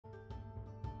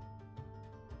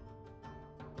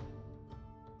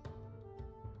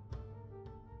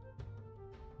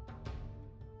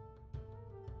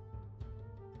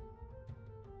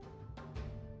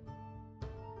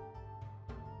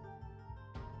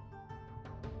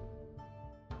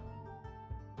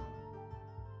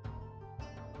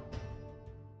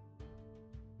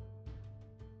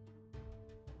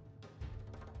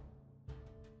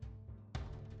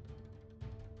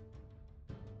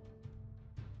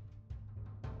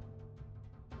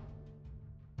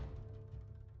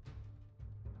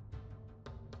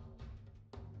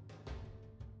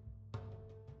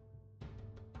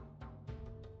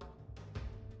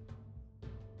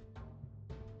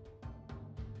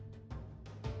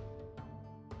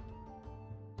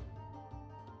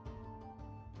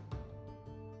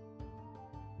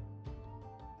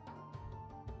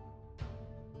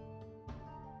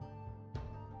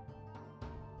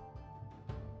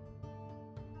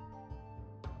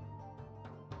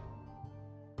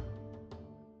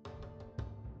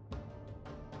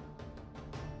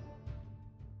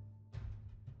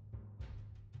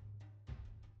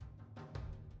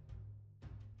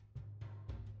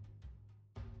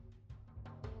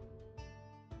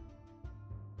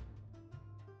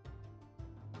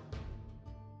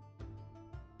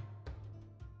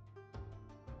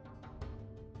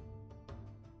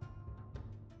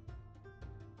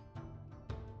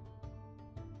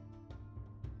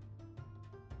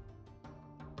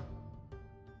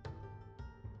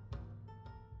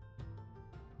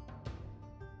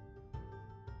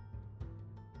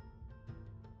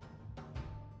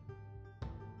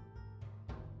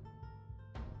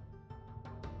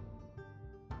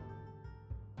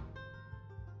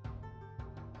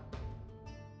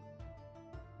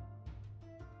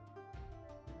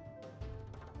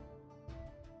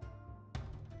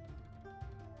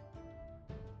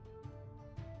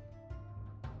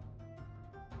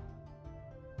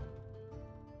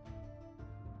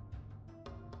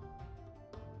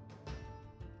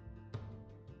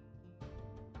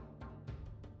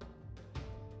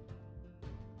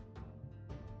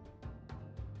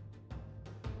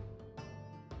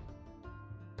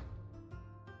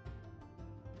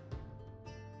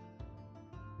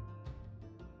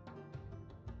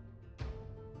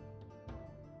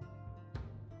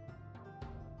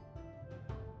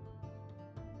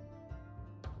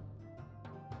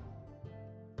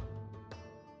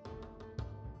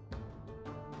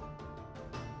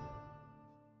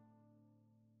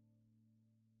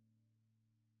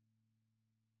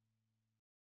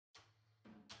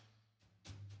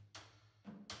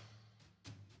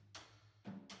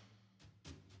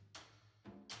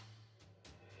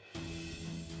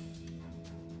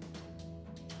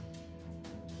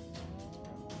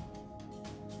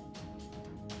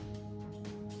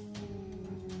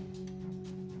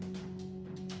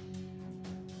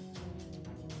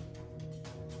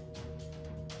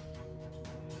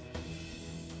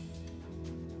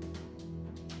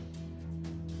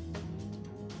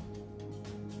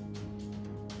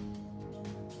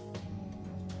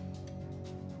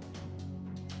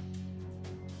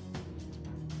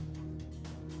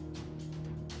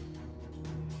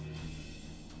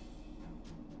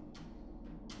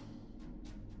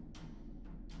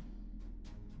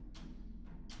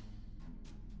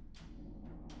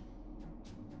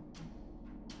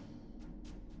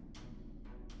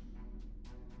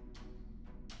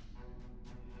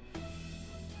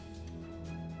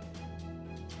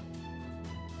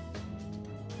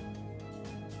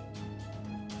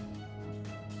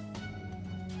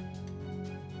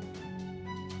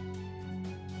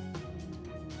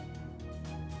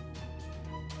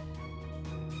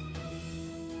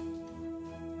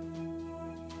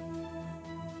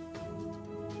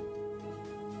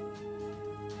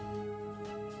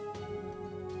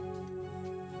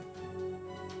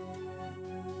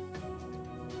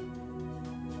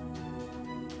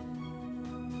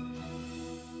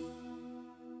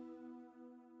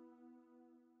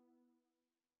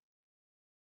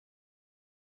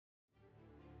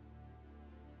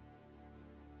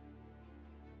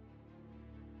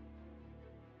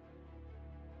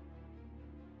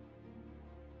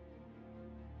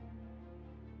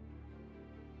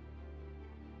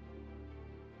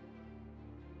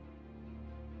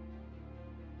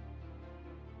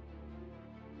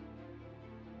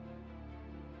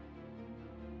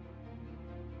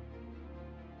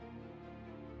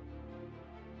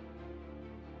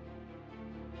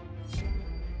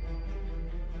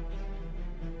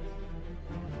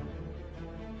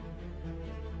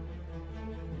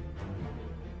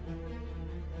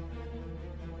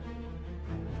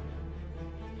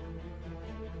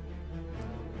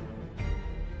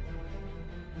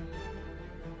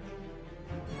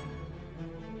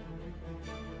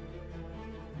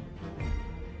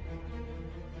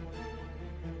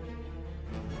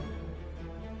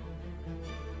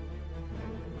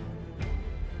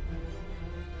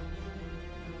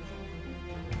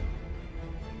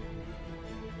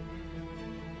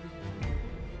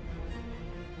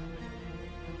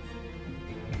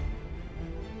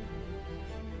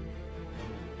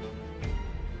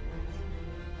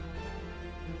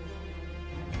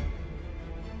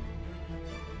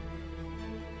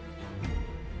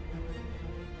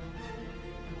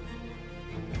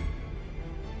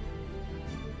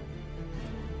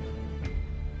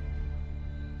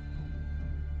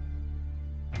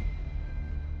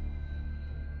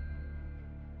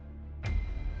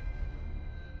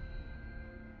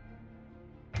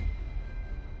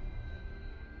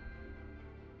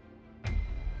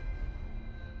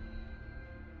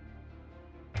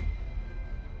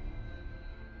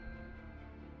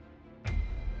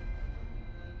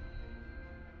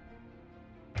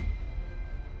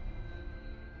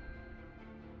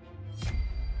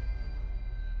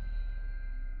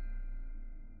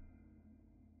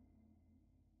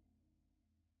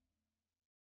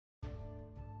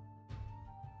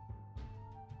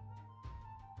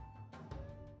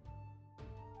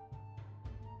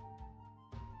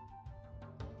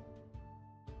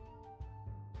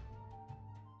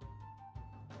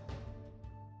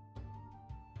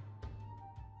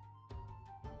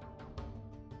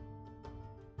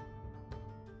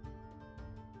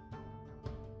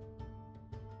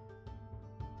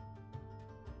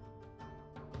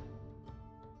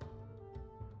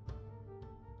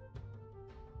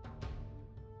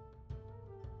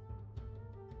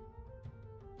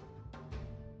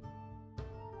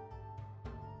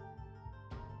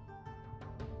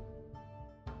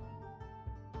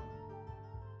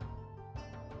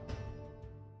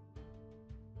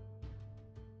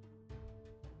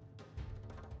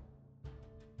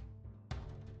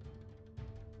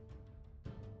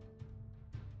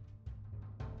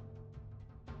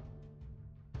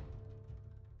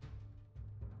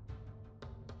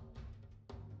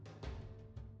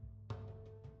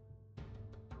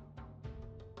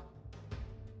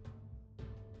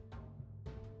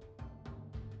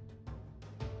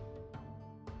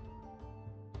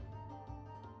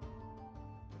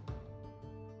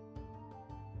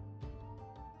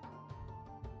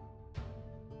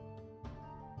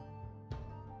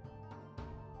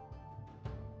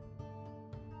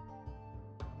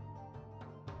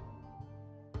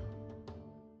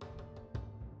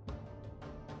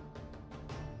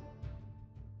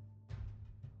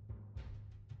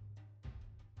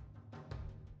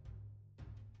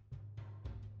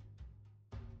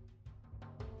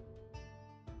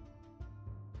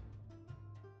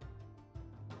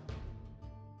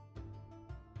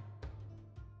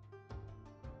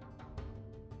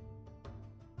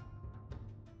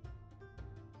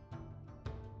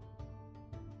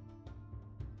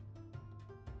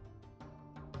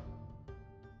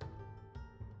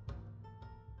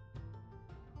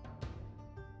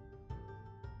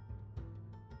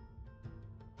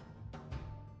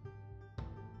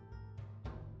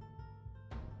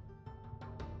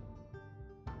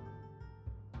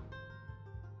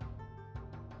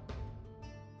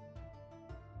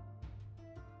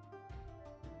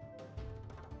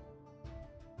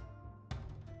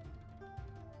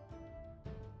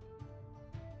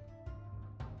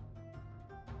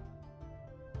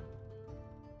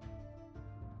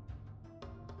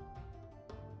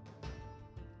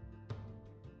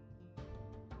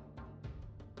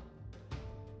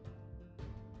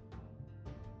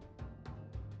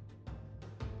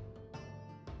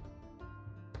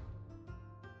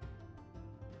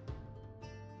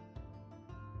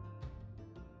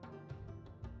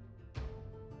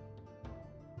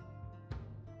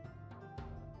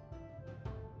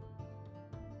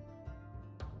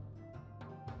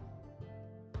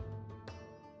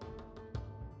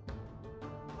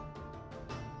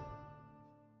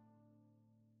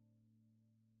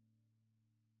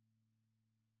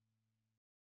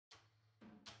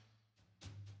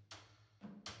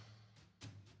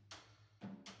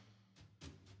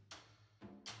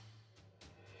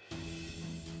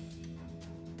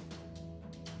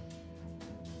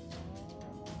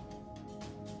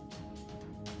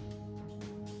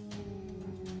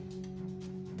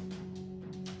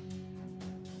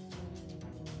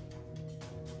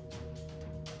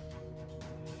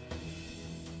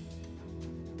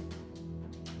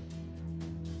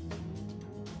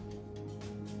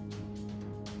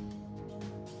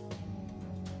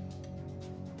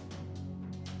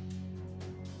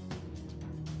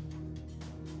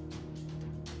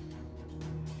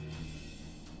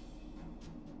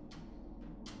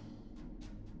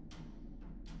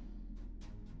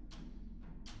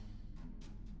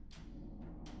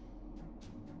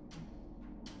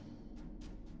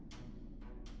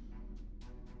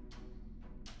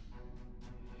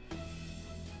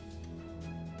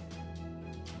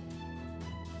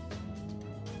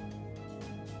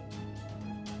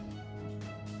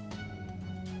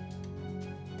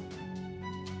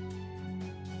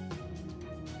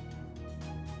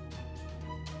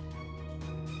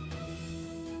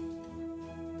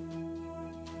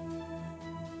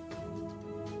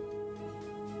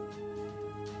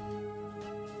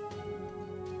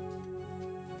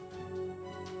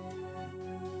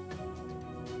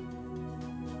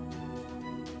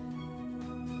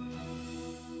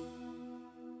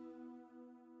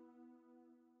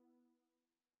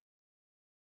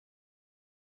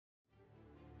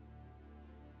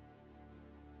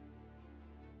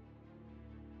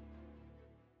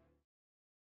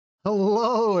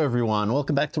Hello everyone,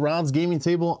 welcome back to Rob's Gaming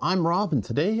Table. I'm Rob and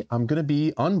today I'm going to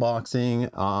be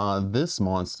unboxing this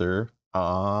monster,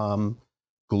 Gloomhaven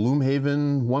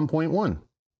 1.1.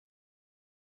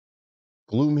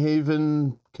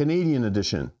 Gloomhaven Canadian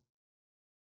Edition.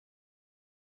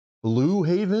 Blue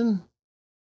Haven?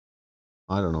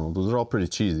 I don't know, those are all pretty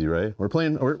cheesy, right? We're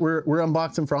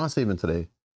unboxing Frosthaven today.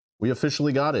 We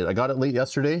officially got it. I got it late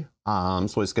yesterday,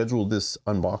 so I scheduled this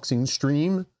unboxing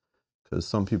stream because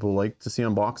some people like to see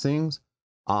unboxings.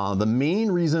 The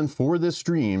main reason for this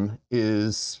stream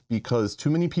is because too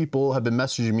many people have been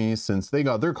messaging me since they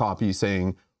got their copy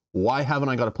saying, why haven't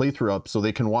I got a playthrough up so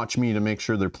they can watch me to make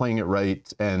sure they're playing it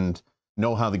right and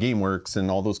know how the game works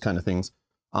and all those kind of things.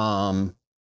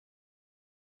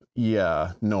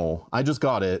 Yeah, no, I just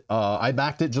got it. I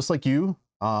backed it just like you.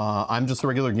 I'm just a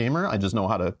regular gamer. I just know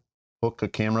how to hook a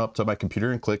camera up to my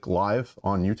computer and click live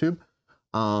on YouTube.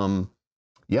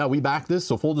 Yeah, we backed this.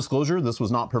 So full disclosure, this was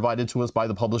not provided to us by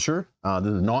the publisher.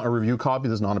 This is not a review copy.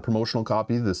 This is not a promotional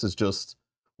copy. This is just,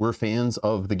 we're fans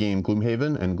of the game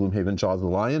Gloomhaven and Gloomhaven Jaws of the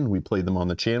Lion. We played them on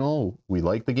the channel. We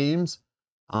like the games.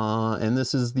 And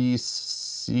this is the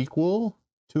sequel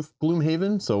to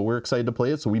Gloomhaven. So we're excited to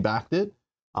play it. So we backed it.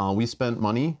 We spent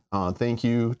money. Thank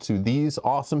you to these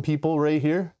awesome people right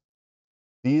here.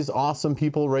 These awesome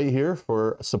people right here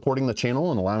for supporting the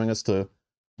channel and allowing us to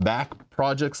back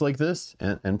projects like this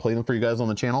and play them for you guys on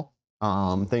the channel.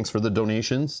 Thanks for the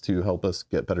donations to help us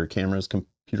get better cameras,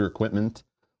 computer equipment,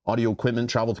 audio equipment,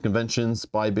 travel to conventions,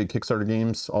 buy big Kickstarter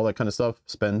games, all that kind of stuff.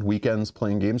 Spend weekends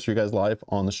playing games for you guys live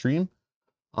on the stream.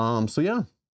 So yeah.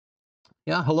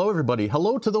 Yeah, hello everybody.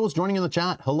 Hello to those joining in the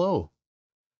chat. Hello.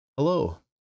 Hello.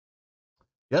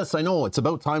 Yes, I know. It's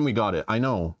about time we got it. I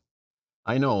know.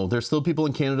 I know. There's still people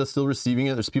in Canada still receiving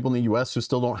it. There's people in the US who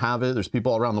still don't have it. There's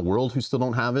people all around the world who still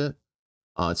don't have it.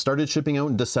 It started shipping out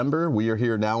in December. We are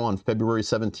here now on February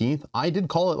 17th. I did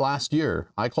call it last year.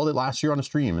 I called it last year on a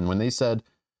stream. And when they said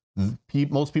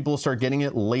most people will start getting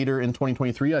it later in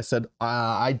 2023, I said,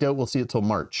 I doubt we'll see it till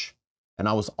March. And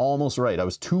I was almost right. I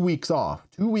was 2 weeks off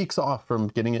from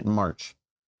getting it in March.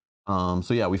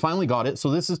 So yeah, we finally got it.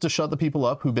 So this is to shut the people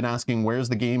up who've been asking, where's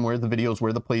the game? Where are the videos? Where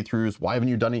are the playthroughs? Why haven't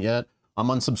you done it yet? I'm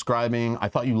unsubscribing. I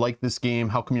thought you liked this game.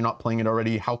 How come you're not playing it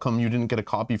already? How come you didn't get a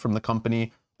copy from the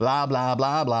company? Blah, blah,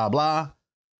 blah, blah, blah.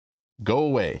 Go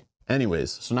away.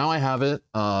 Anyways, so now I have it.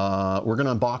 We're going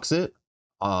to unbox it.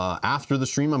 After the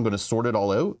stream, I'm going to sort it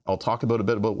all out. I'll talk about a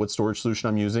bit about what storage solution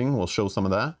I'm using. We'll show some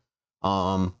of that.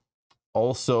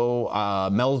 Also,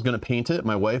 Mel's going to paint it.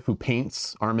 My wife, who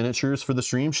paints our miniatures for the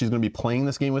stream, she's going to be playing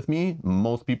this game with me.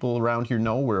 Most people around here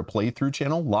know we're a playthrough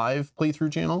channel, live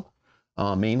playthrough channel,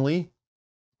 mainly.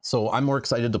 So I'm more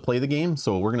excited to play the game.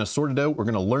 So we're going to sort it out. We're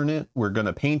going to learn it. We're going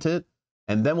to paint it.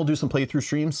 And then we'll do some playthrough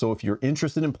streams. So if you're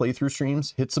interested in playthrough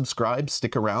streams, hit subscribe,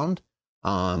 stick around,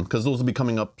 because those will be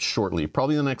coming up shortly,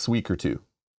 probably the next week or two.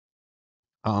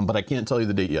 But I can't tell you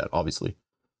the date yet, obviously.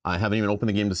 I haven't even opened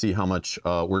the game to see how much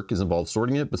work is involved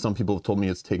sorting it, but some people have told me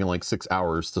it's taken like 6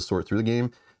 hours to sort through the game.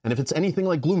 And if it's anything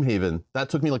like Gloomhaven, that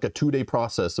took me like a 2-day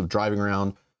process of driving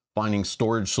around, finding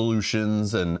storage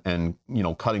solutions and you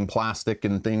know, cutting plastic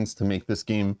and things to make this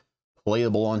game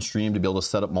playable on stream, to be able to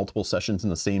set up multiple sessions in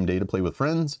the same day to play with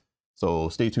friends. So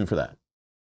stay tuned for that.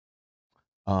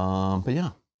 But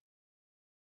yeah.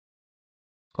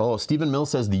 Oh, Stephen Mill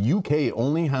says the UK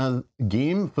only has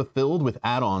game fulfilled with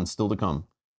add-ons still to come.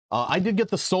 I did get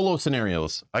the solo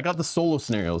scenarios. I got the solo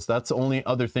scenarios. That's the only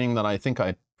other thing that I think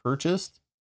I purchased.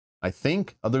 I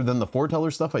think, other than the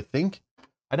foreteller stuff, I think.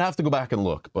 I'd have to go back and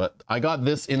look, but I got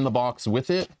this in the box with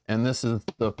it, and this is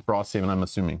the Frosthaven, I'm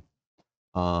assuming.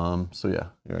 So yeah,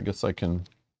 here, I guess I can...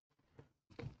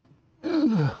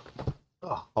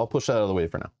 I'll push that out of the way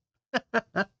for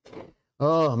now.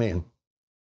 Oh, man.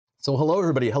 So hello,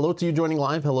 everybody. Hello to you joining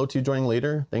live. Hello to you joining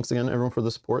later. Thanks again, everyone, for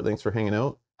the support. Thanks for hanging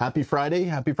out. Happy Friday.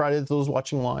 Happy Friday to those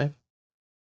watching live.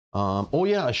 Oh,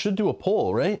 yeah, I should do a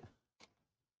poll, right?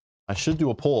 I should do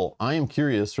a poll. I am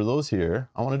curious for those here.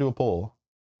 I want to do a poll.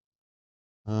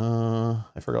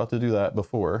 I forgot to do that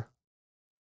before.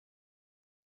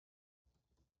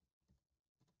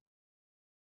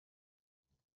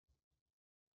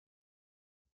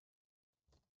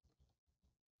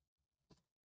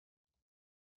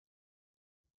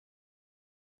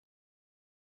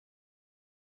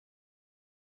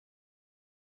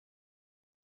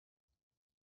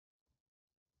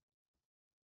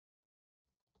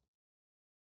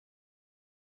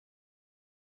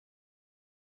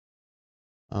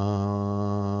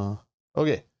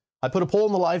 Okay, I put a poll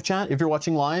in the live chat. If you're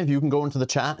watching live, you can go into the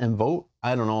chat and vote.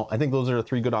 I don't know. I think those are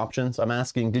 3 good options. I'm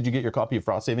asking, did you get your copy of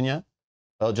Frosthaven yet?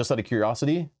 Just out of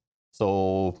curiosity.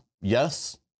 So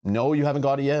yes, no, you haven't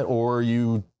got it yet, or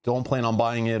you don't plan on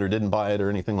buying it or didn't buy it or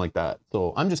anything like that.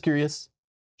 So I'm just curious.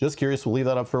 Just curious. We'll leave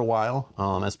that up for a while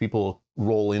as people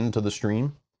roll into the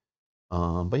stream.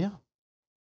 But yeah.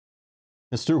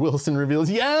 Mr. Wilson reveals,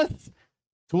 yes!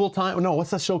 Tool Time. No,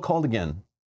 what's that show called again?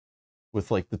 With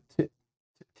like the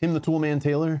Tim the Toolman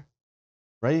Taylor,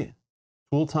 right?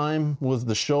 Tool Time was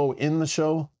the show in the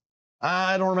show.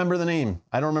 I don't remember the name.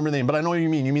 I don't remember the name, but I know what you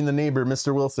mean. You mean the neighbor,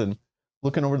 Mr. Wilson,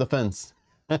 looking over the fence.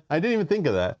 I didn't even think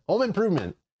of that. Home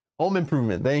Improvement. Home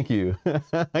Improvement. Thank you.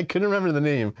 I couldn't remember the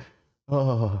name.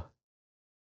 Oh.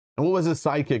 And what was his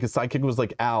sidekick? His sidekick was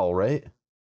like Al, right?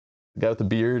 The guy with the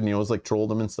beard, and he always like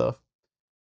trolled him and stuff.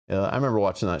 Yeah, I remember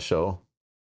watching that show.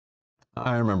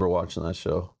 I remember watching that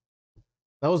show.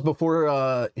 That was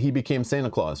before he became Santa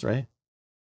Claus, right?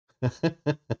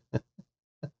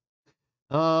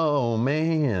 Oh,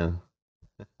 man.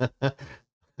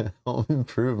 Home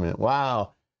Improvement.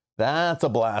 Wow. That's a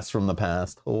blast from the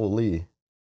past. Holy.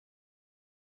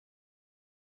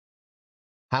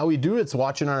 How we do it's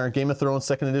watching our Game of Thrones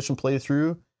 2nd edition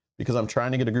playthrough because I'm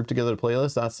trying to get a group together to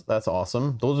playlist. That's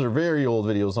awesome. Those are very old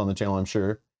videos on the channel, I'm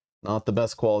sure. Not the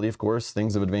best quality, of course.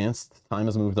 Things have advanced. Time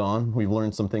has moved on. We've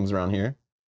learned some things around here.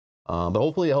 But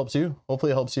hopefully it helps you.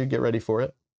 Hopefully it helps you get ready for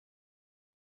it.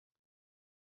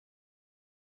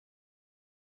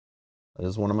 That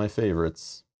is one of my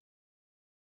favorites.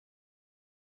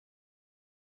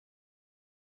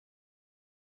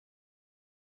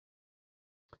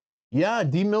 Yeah,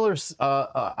 D. Miller's,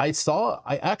 I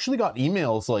actually got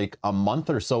emails like a month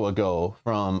or so ago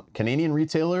from Canadian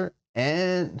retailer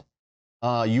and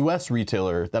US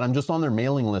retailer that I'm just on their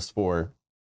mailing list for,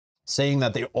 saying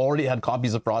that they already had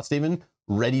copies of Frosthaven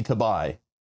ready to buy.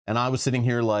 And I was sitting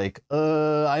here like,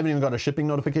 I haven't even got a shipping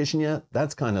notification yet.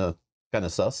 That's kind of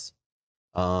sus.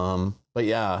 But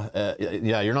yeah,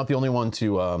 yeah, you're not the only one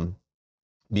to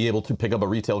be able to pick up a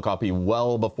retail copy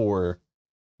well before,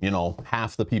 you know,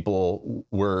 half the people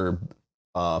were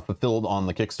fulfilled on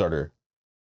the Kickstarter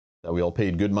that we all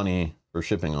paid good money for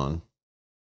shipping on.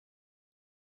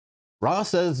 Ross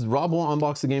says Rob won't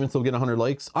unbox the game until we get 100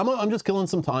 likes. I'm just killing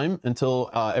some time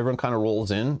until everyone kind of rolls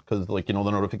in, because like, you know,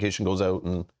 the notification goes out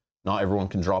and not everyone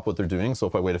can drop what they're doing. So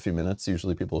if I wait a few minutes,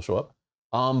 usually people will show up.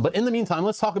 But in the meantime,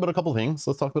 let's talk about a couple things.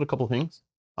 Let's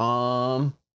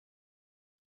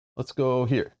go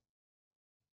here.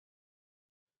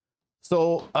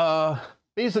 So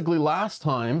basically last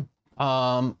time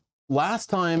for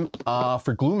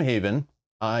Gloomhaven,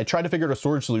 I tried to figure out a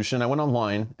storage solution. I went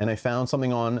online and I found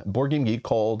something on BoardGameGeek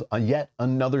called yet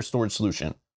another storage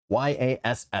solution,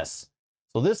 YASS.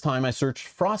 So this time I searched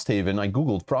Frosthaven. I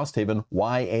Googled Frosthaven,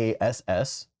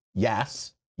 YASS,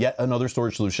 YAS, yet another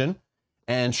storage solution.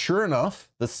 And sure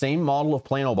enough, the same model of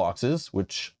Plano boxes,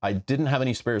 which I didn't have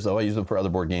any spares though, I use them for other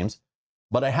board games,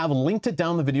 but I have linked it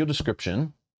down in the video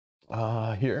description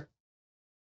here.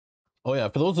 Oh yeah,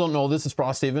 for those who don't know, this is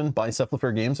Frosthaven by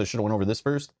Cephalofair Games. I should have went over this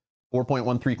first.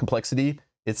 4.13 complexity.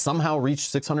 It somehow reached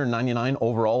 699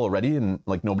 overall already, and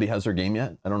like nobody has their game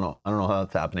yet. I don't know how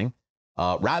that's happening.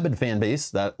 Rabid fan base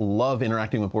that love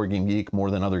interacting with BoardGameGeek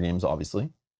more than other games, obviously.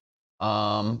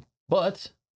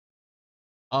 But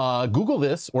Google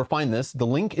this or find this. The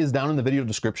link is down in the video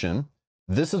description.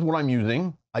 This is what I'm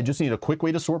using. I just need a quick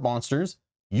way to sort monsters.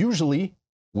 Usually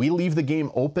we leave the game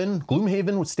open.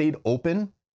 Gloomhaven stayed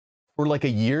open for like a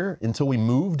year until we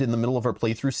moved in the middle of our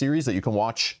playthrough series that you can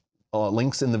watch.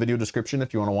 Links in the video description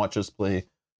if you want to watch us play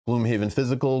Gloomhaven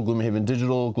Physical, Gloomhaven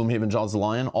Digital, Gloomhaven Jaws of the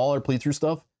Lion. All our playthrough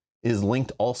stuff is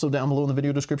linked also down below in the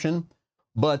video description.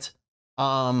 But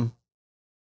I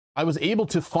was able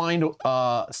to find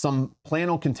some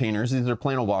Plano containers. These are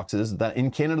Plano boxes that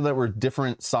in Canada that were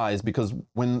different size, because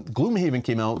when Gloomhaven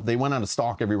came out, they went out of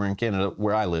stock everywhere in Canada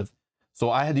where I live. So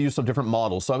I had to use some different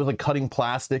models. So I was like cutting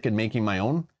plastic and making my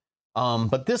own.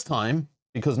 But this time,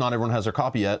 because not everyone has their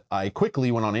copy yet, I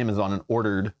quickly went on Amazon and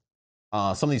ordered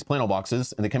some of these Plano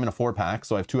boxes, and they came in a 4-pack.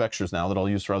 So I have 2 extras now that I'll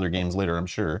use for other games later, I'm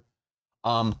sure.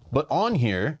 But on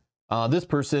here, this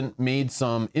person made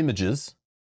some images,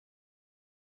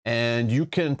 and you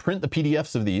can print the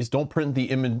PDFs of these. Don't print the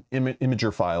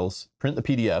imager files, print the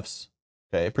PDFs.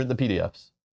 Okay, print the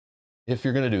PDFs if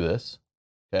you're gonna do this,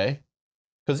 okay?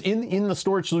 Because in the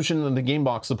storage solution in the game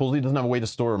box, supposedly doesn't have a way to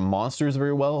store monsters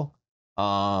very well.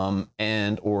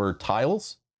 Or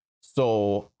tiles.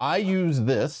 So I use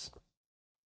this,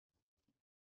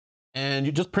 and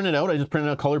you just print it out. I just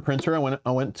printed a color printer. I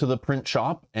went to the print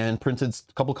shop and printed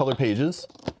a couple color pages,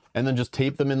 and then just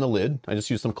taped them in the lid. I just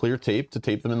used some clear tape to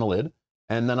tape them in the lid,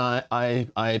 and then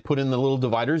I put in the little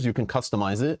dividers. You can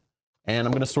customize it. And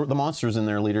I'm going to sort the monsters in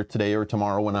there later today or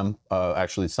tomorrow when I'm,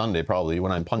 actually Sunday probably,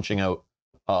 when I'm punching out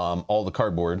all the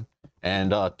cardboard.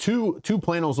 And two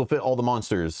planos will fit all the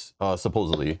monsters,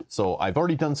 supposedly. So I've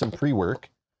already done some pre-work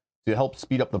to help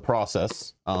speed up the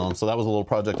process. So that was a little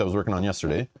project I was working on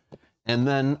yesterday. And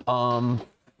then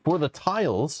for the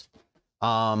tiles,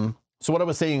 so what I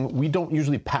was saying, we don't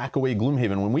usually pack away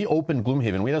Gloomhaven. When we opened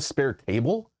Gloomhaven, we had a spare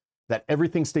table that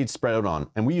everything stayed spread out on.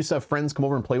 And we used to have friends come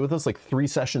over and play with us like 3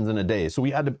 sessions in a day. So we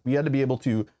had to be able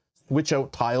to switch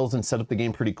out tiles and set up the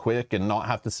game pretty quick and not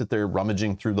have to sit there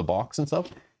rummaging through the box and stuff.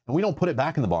 And we don't put it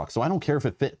back in the box. So I don't care if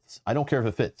it fits. I don't care if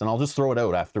it fits. And I'll just throw it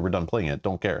out after we're done playing it.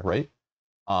 Don't care, right?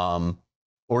 Or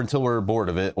until we're bored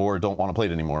of it or don't want to play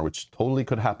it anymore, which totally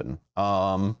could happen.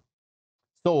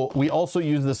 So we also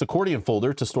use this accordion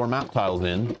folder to store map tiles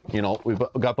in. You know, we've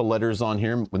got the letters on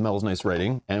here with Mel's nice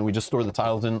writing, and we just store the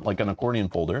tiles in like an accordion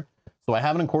folder. So I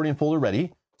have an accordion folder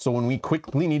ready. So when we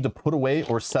quickly need to put away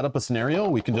or set up a scenario,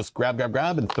 we can just grab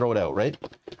and throw it out, right?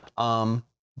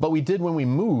 But we did when we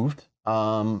moved,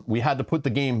 we had to put the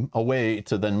game away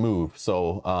to then move.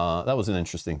 So that was an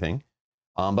interesting thing.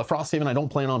 But Frosthaven, I don't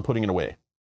plan on putting it away.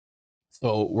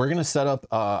 So we're gonna set up,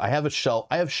 I have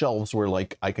shelves where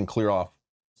like I can clear off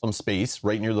some space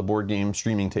right near the board game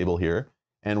streaming table here.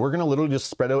 And we're gonna literally just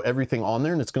spread out everything on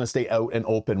there, and it's gonna stay out and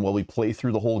open while we play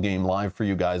through the whole game live for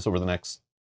you guys over the next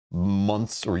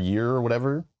months or year or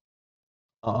whatever.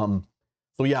 So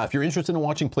yeah, if you're interested in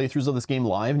watching playthroughs of this game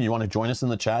live and you want to join us in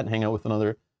the chat and hang out with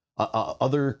another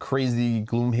other crazy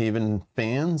Gloomhaven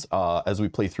fans as we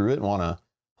play through it and want to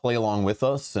play along with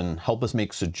us and help us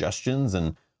make suggestions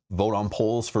and vote on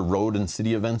polls for road and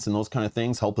city events and those kind of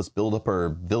things, help us build up our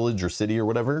village or city or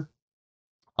whatever.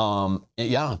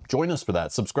 Yeah, join us for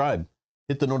that. Subscribe,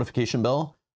 hit the notification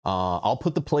bell. I'll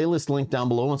put the playlist link down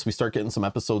below once we start getting some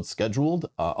episodes scheduled.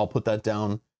 I'll put that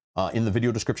down in the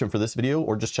video description for this video,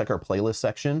 or just check our playlist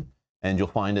section and you'll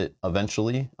find it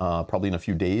eventually, probably in a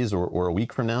few days or a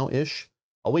week from now-ish.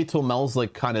 I'll wait till Mel's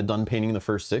like kind of done painting the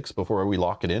first 6 before we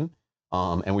lock it in.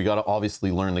 And we got to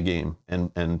obviously learn the game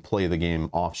and play the game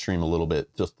off stream a little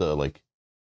bit just to like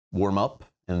warm up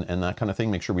and that kind of thing.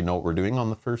 Make sure we know what we're doing on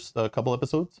the first couple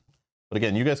episodes. But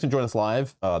again, you guys can join us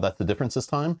live. That's the difference this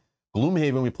time.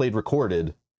 Gloomhaven we played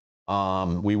recorded.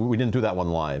 We didn't do that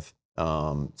one live.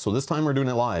 So this time we're doing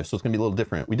it live. So it's gonna be a little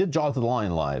different. We did Jaws of the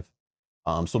Lion live.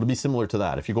 So it'll be similar to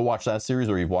that. If you go watch that series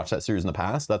or you've watched that series in the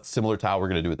past, that's similar to how we're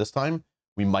gonna do it this time.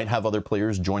 We might have other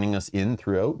players joining us in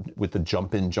throughout with the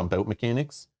jump in, jump out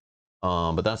mechanics.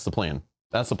 But that's the plan.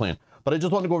 That's the plan. But I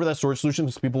just wanted to go over that storage solution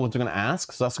because people are going to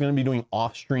ask. So that's going to be doing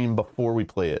off stream before we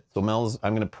play it. So I'm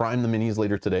going to prime the minis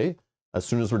later today. As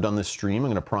soon as we're done this stream,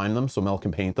 I'm going to prime them so Mel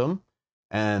can paint them.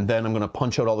 And then I'm going to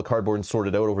punch out all the cardboard and sort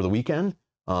it out over the weekend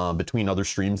between other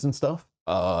streams and stuff.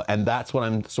 And that's what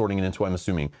I'm sorting it into, I'm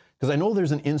assuming. Because I know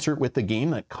there's an insert with the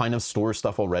game that kind of stores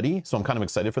stuff already. So I'm kind of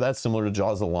excited for that, similar to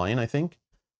Jaws of the Lion, I think.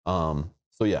 So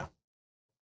yeah.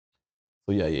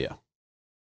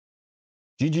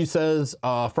 GG says,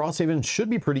 Frosthaven should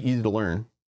be pretty easy to learn.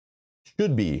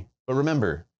 Should be. But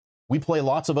remember, we play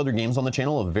lots of other games on the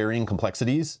channel of varying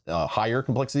complexities, higher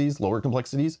complexities, lower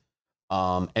complexities.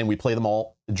 And we play them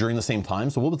all during the same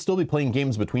time. So we'll still be playing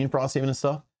games between Frosthaven and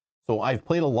stuff. So I've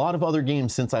played a lot of other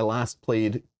games since I last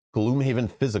played Gloomhaven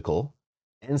physical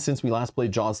and since we last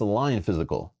played Jaws of the Lion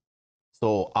physical.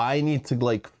 So I need to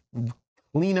like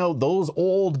clean out those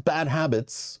old bad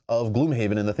habits of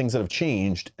Gloomhaven and the things that have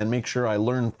changed and make sure I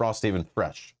learn Frosthaven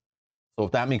fresh. So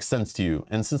if that makes sense to you.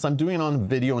 And since I'm doing it on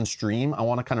video and stream, I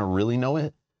want to kind of really know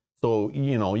it. So,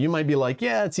 you know, you might be like,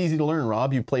 yeah, it's easy to learn,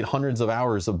 Rob. You played hundreds of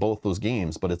hours of both those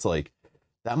games, but it's like,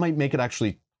 that might make it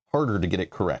actually harder to get it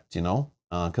correct, you know,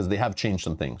 because they have changed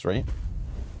some things, right?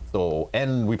 So,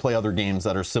 and we play other games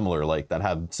that are similar, like that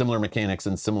have similar mechanics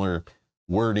and similar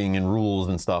wording and rules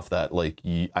and stuff that like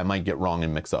I might get wrong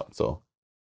and mix up. So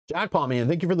Jackpot Man,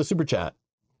 thank you for the super chat.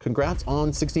 Congrats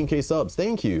on 16K subs.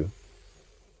 Thank you.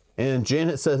 And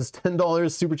Janet says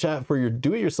 $10 super chat for your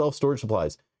do-it-yourself storage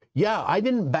supplies. Yeah, I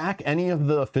didn't back any of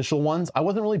the official ones. I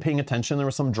wasn't really paying attention. There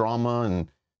was some drama and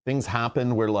things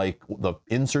happened where like the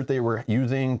insert they were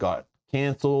using got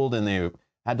canceled and they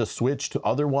had to switch to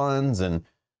other ones, and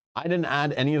I didn't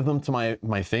add any of them to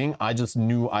my thing. I just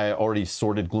knew I already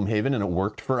sorted Gloomhaven and it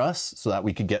worked for us so that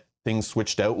we could get things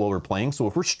switched out while we're playing. So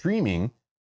if we're streaming,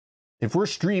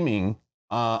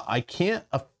 I can't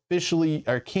officially,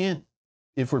 or can't,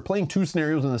 if we're playing 2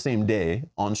 scenarios in the same day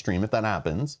on stream, if that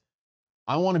happens,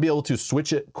 I want to be able to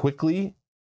switch it quickly.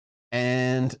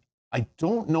 And I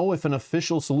don't know if an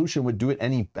official solution would do it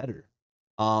any better.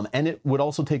 And it would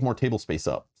also take more table space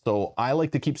up. So I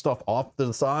like to keep stuff off to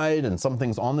the side and some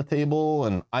things on the table,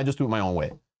 and I just do it my own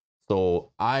way.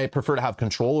 So I prefer to have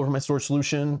control over my storage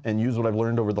solution and use what I've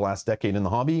learned over the last decade in the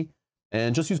hobby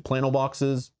and just use plano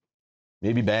boxes,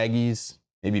 maybe baggies,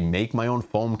 maybe make my own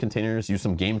foam containers, use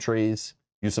some game trays,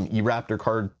 use some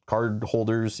E-Raptor card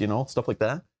holders, you know, stuff like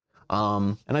that.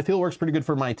 And I feel it works pretty good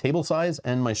for my table size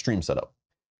and my stream setup.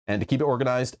 And to keep it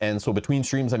organized, and so between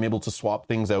streams, I'm able to swap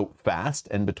things out fast,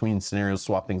 and between scenarios,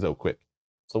 swap things out quick.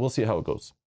 So we'll see how it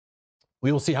goes.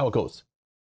 We will see how it goes.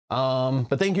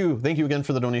 But thank you again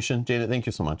for the donation, Janet. Thank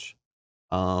you so much.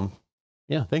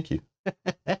 Yeah, thank you.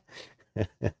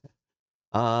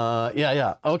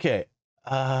 Yeah. Okay.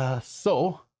 Other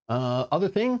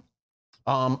thing,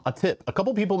 a tip. A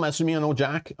couple people messaged me. I know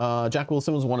Jack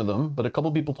Wilson was one of them, but a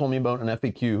couple people told me about an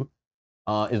FAQ.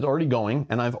 Is already going,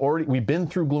 and we've been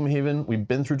through Gloomhaven, we've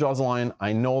been through Jaws of the Lion.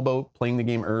 I know about playing the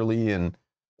game early and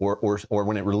or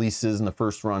when it releases in the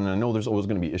first run, and I know there's always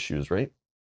going to be issues, right?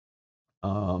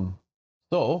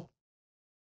 So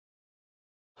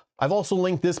I've also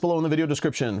linked this below in the video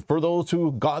description. For those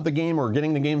who got the game or are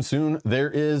getting the game soon, there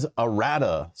is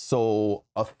errata. So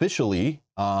officially,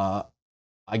 I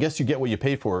guess you get what you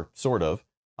pay for, sort of,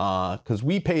 because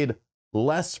we paid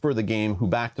less for the game who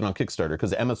backed it on Kickstarter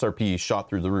because the MSRP shot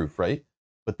through the roof, right?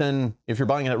 But then if you're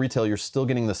buying it at retail, you're still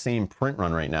getting the same print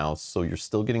run right now. So you're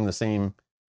still getting the same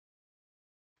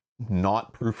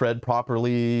not proofread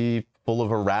properly, full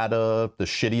of errata, the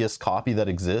shittiest copy that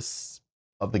exists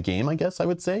of the game, I guess I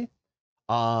would say.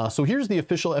 So here's the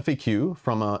official FAQ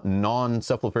from a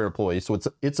non-Cephalofair employee. So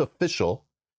it's official.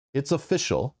 It's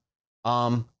official.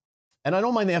 And I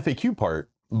don't mind the FAQ part,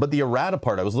 but the errata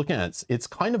part I was looking at, it's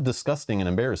kind of disgusting and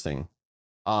embarrassing.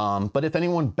 But if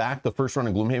anyone backed the first run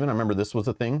of Gloomhaven, I remember this was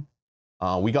a thing.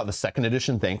 We got the second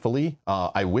edition, thankfully.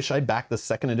 I wish I backed the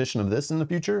second edition of this in the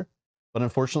future, but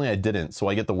unfortunately I didn't. So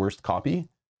I get the worst copy.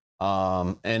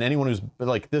 And anyone who's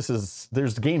like,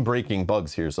 there's game breaking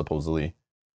bugs here, supposedly.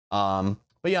 But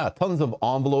yeah, tons of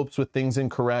envelopes with things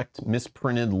incorrect,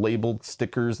 misprinted, labeled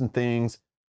stickers and things.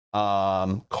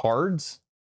 Cards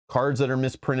that are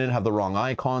misprinted have the wrong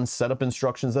icons, setup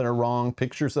instructions that are wrong,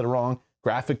 pictures that are wrong,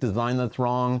 graphic design that's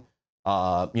wrong.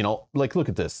 You know, like, look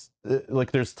at this.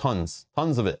 Like, there's tons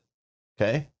of it.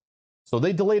 Okay. So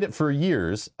they delayed it for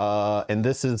years. And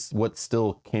this is what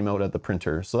still came out at the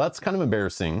printer. So that's kind of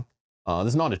embarrassing. This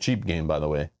is not a cheap game, by the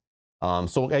way.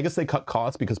 So I guess they cut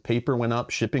costs because paper went up,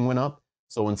 shipping went up.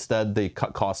 So instead they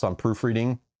cut costs on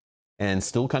proofreading and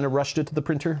still kind of rushed it to the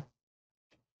printer.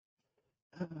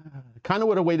 Kind of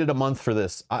would have waited a month for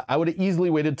this. I would have easily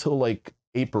waited till like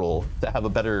April to have a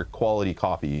better quality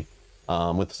copy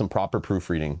with some proper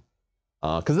proofreading.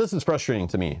 Because this is frustrating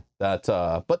to me. But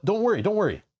don't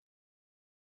worry.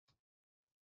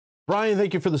 Brian,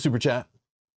 thank you for the super chat.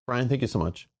 Brian, thank you so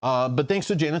much. But thanks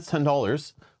to Janet's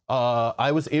 $10,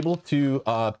 I was able to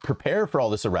prepare for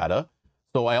all this errata.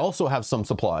 So I also have some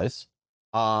supplies.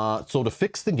 So to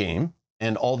fix the game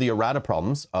and all the errata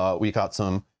problems, we got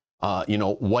some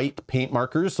white paint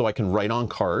markers so I can write on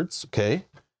cards, okay,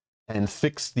 and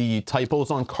fix the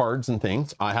typos on cards and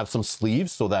things. I have some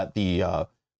sleeves so that the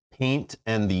paint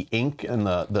and the ink and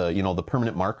the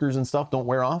permanent markers and stuff don't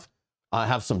wear off. I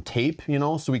have some tape,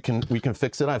 so we can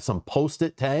fix it. I have some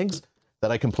Post-it tags that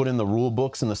I can put in the rule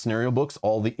books and the scenario books,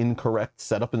 all the incorrect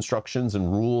setup instructions and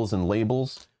rules and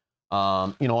labels.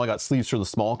 I got sleeves for the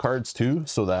small cards too,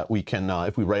 so that we can,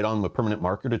 if we write on the permanent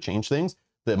marker to change things,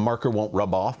 the marker won't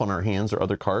rub off on our hands or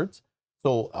other cards.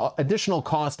 So additional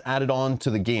cost added on to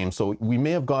the game. So we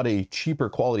may have got a cheaper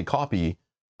quality copy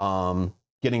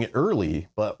getting it early,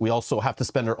 but we also have to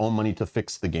spend our own money to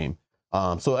fix the game.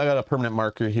 So I got a permanent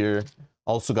marker here.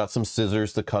 Also got some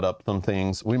scissors to cut up some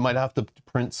things. We might have to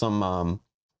print some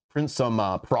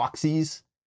proxies,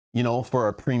 for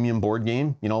our premium board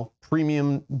game, we're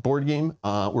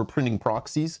printing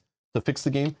proxies to fix the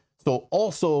game. So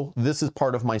also, this is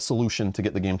part of my solution to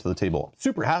get the game to the table.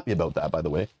 Super happy about that, by the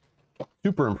way.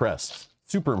 Super impressed.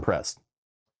 Super impressed.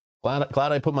 Glad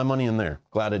I put my money in there.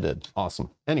 Glad I did. Awesome.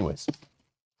 Anyways.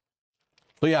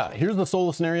 So yeah, here's the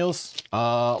solo scenarios.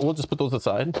 We'll just put those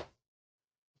aside.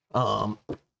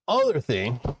 Other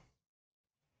thing,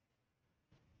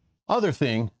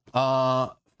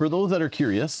 for those that are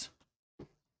curious,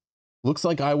 looks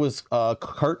like I was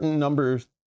carton number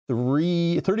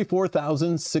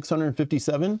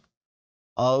 34,657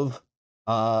 of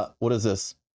what is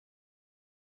this?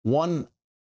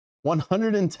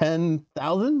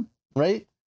 110,000, right?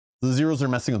 The zeros are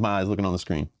messing with my eyes looking on the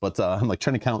screen, but I'm like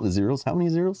trying to count the zeros. How many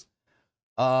zeros?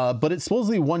 But it's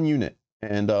supposedly one unit,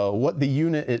 and what the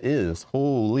unit it is,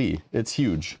 holy, it's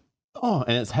huge. Oh,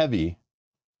 and it's heavy.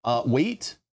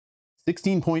 Weight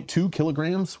 16.2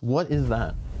 kilograms. What is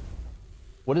that?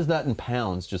 What is that in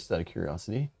pounds, just out of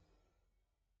curiosity?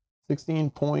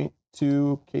 16.2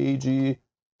 kg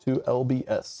to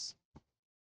lbs.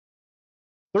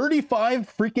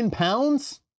 35 freaking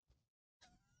pounds?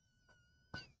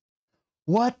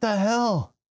 What the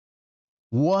hell?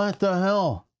 What the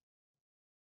hell?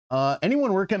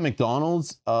 Anyone work at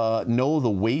McDonald's know the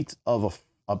weight of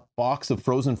a box of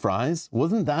frozen fries?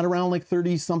 Wasn't that around like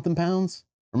 30 something pounds?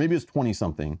 Or maybe it was 20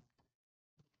 something.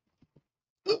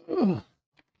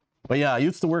 But yeah, I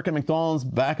used to work at McDonald's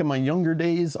back in my younger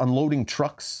days, unloading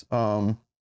trucks. I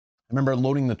remember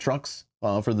unloading the trucks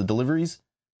for the deliveries,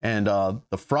 and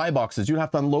the fry boxes, you'd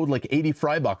have to unload like 80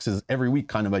 fry boxes every week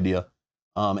kind of idea.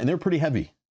 And they're pretty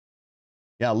heavy.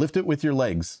 Yeah, lift it with your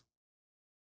legs.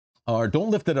 Or don't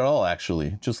lift it at all,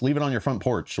 actually. Just leave it on your front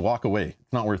porch. Walk away.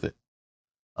 It's not worth it.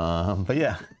 But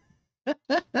yeah.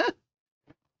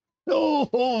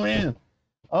 Oh, man.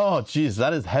 Oh, geez,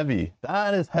 that is heavy.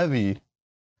 That is heavy.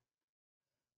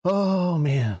 Oh,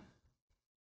 man.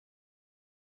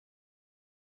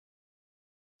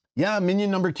 Yeah, minion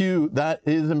number 2, that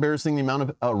is embarrassing, the amount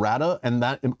of errata, and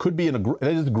that it could be that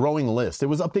is a growing list. It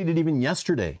was updated even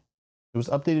yesterday. It was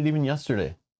updated even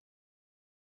yesterday.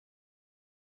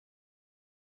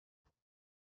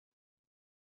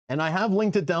 And I have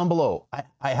linked it down below.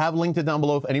 I have linked it down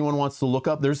below if anyone wants to look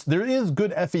up. There is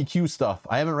good FAQ stuff.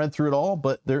 I haven't read through it all,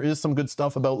 but there is some good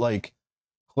stuff about like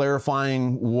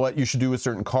clarifying what you should do with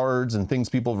certain cards and things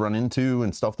people run into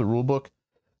and stuff the rule book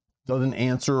doesn't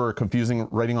answer, or confusing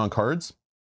writing on cards.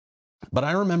 But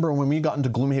I remember when we got into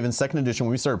Gloomhaven 2nd edition,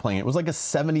 when we started playing, it was like a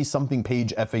 70-something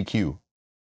page FAQ.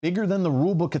 Bigger than the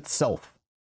rule book itself.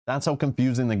 That's how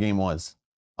confusing the game was.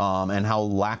 And how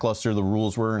lackluster the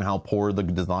rules were, and how poor the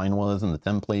design was, and the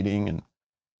templating, and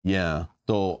yeah.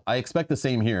 So I expect the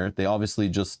same here. They obviously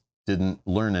just didn't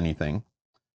learn anything.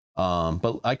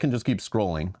 But I can just keep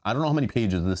scrolling. I don't know how many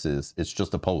pages this is. It's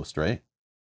just a post, right?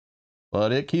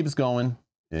 But it keeps going.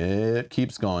 It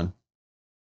keeps going.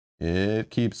 It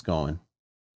keeps going.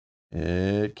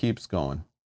 It keeps going.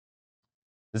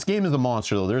 This game is a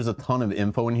monster, though. There's a ton of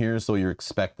info in here, so you're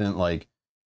expectant, like,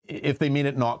 if they made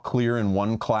it not clear in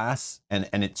one class and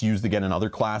it's used again in other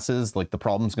classes, like the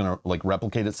problem's gonna like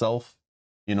replicate itself.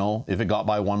 You know, if it got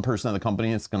by one person at the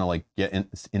company, it's gonna like get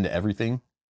into everything,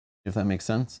 if that makes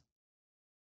sense.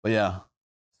 But yeah,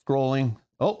 scrolling.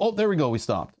 Oh, there we go. We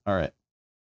stopped. All right.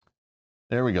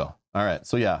 There we go. All right.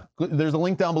 So yeah, there's a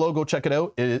link down below. Go check it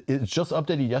out. It's just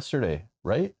updated yesterday,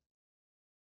 right?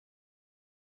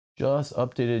 Just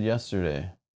updated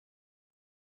yesterday.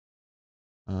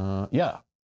 Yeah.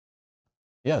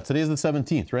 Yeah, today's the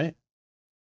 17th, right?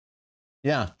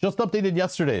 Yeah, just updated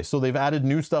yesterday. So they've added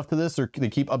new stuff to this, or they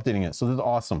keep updating it. So this is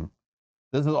awesome.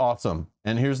 This is awesome.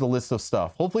 And here's the list of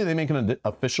stuff. Hopefully they make an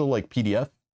official like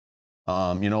PDF,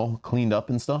 you know, cleaned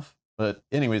up and stuff. But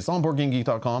anyways, it's on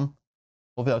BoardGameGeek.com.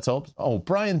 Hopefully that's helped. Oh,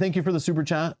 Brian, thank you for the super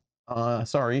chat.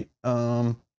 Sorry.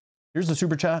 Here's the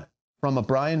super chat from a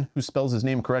Brian who spells his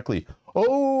name correctly.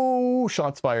 Oh,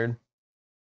 shots fired.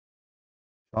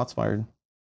 Shots fired.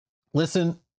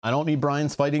 Listen, I don't need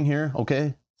Brian's fighting here,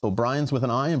 okay? So Brian's with an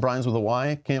I and Brian's with a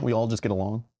Y. Can't we all just get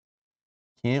along?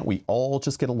 Can't we all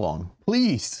just get along?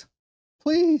 Please.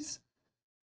 Please.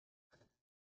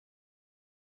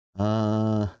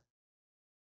 Oh,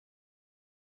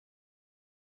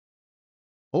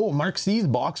 Mark C's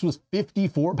box was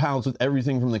 54 pounds with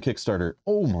everything from the Kickstarter.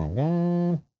 Oh my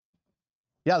God.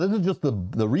 Yeah, this is just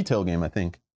the retail game, I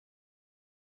think.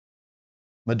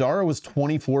 Madara was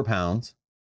 24 pounds.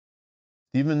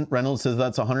 Stephen Reynolds says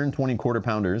that's 120 quarter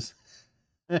pounders.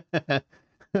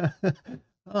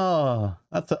 Oh,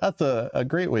 that's a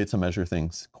great way to measure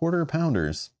things. Quarter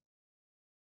pounders.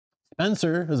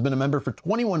 Spencer has been a member for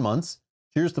 21 months.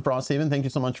 Cheers to Frosthaven. Thank you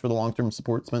so much for the long-term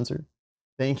support, Spencer.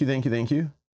 Thank you, thank you, thank you.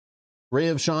 Ray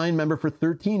of Shine, member for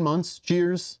 13 months.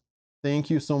 Cheers. Thank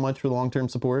you so much for the long-term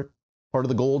support. Part of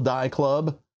the Gold Die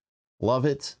Club. Love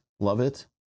it. Love it.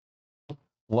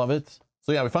 Love it.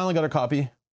 So yeah, we finally got our copy.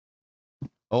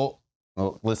 Oh,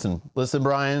 listen,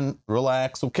 Brian,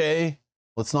 relax, okay?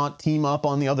 Let's not team up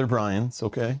on the other Brians,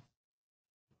 okay?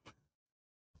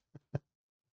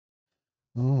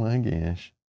 Oh my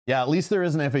gosh. Yeah, at least there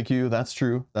is an FAQ. That's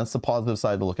true. That's the positive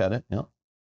side to look at it. Yeah.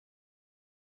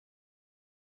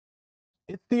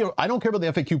 I don't care about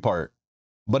the FAQ part,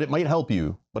 but it might help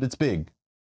you, but it's big.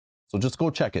 So just go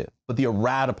check it. But the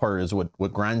errata part is what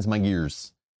grinds my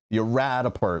gears. The errata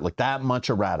part, like that much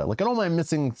errata. Like I don't mind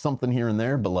missing something here and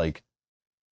there, but like,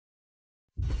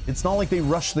 it's not like they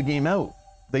rushed the game out.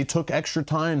 They took extra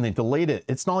time, they delayed it.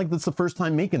 It's not like that's the first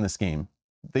time making this game.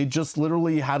 they just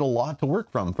literally had a lot to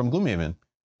work from Gloomhaven.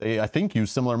 They, I think,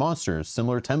 use similar monsters,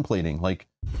 similar templating. Like,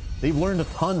 they've learned a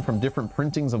ton from different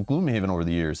printings of Gloomhaven over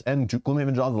the years, and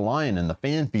Gloomhaven Jaws of the Lion, and the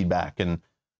fan feedback, and,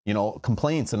 you know,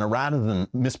 complaints, and errata,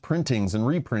 and misprintings, and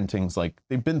reprintings. Like,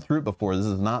 they've been through it before. This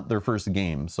is not their first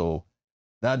game, so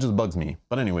that just bugs me.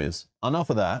 But anyways, enough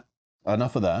of that.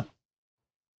 Enough of that.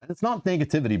 And it's not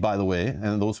negativity, by the way,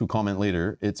 and those who comment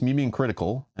later. It's me being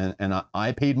critical, and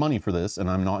I paid money for this, and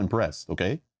I'm not impressed,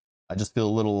 okay? I just feel a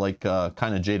little, like,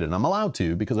 kind of jaded. And I'm allowed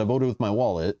to, because I voted with my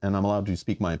wallet, and I'm allowed to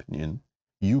speak my opinion.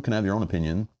 You can have your own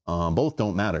opinion. Both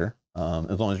don't matter,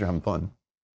 as long as you're having fun.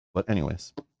 But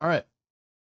anyways, all right.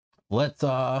 Let's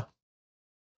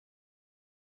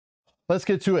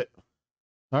get to it.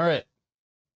 All right.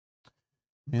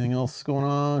 Anything else going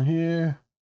on here?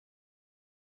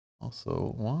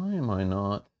 Also, why am I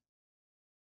not?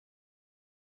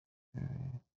 Okay.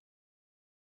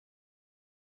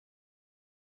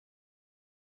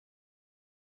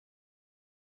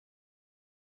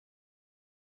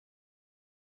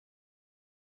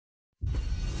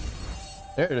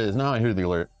 There it is. Now I hear the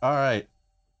alert. All right.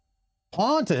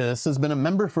 Pontus has been a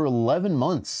member for 11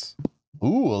 months.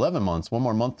 Ooh, 11 months. One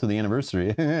more month to the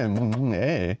anniversary.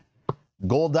 Hey.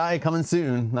 Gold die coming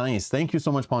soon. Nice. Thank you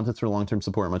so much, Pontus, for long-term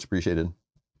support. Much appreciated.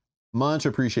 Much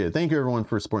appreciated. Thank you, everyone,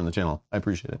 for supporting the channel. I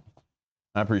appreciate it.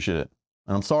 I appreciate it.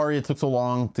 And I'm sorry it took so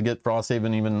long to get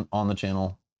Frosthaven even on the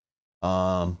channel.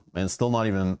 And it's still not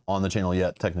even on the channel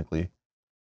yet, technically.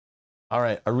 All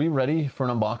right. Are we ready for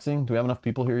an unboxing? Do we have enough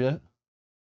people here yet?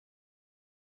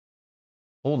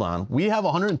 Hold on. We have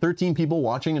 113 people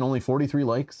watching and only 43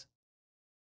 likes.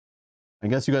 I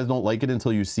guess you guys don't like it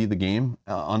until you see the game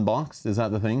unboxed. Is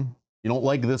that the thing? You don't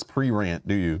like this pre-rant,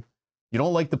 do you? You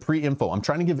don't like the pre-info. I'm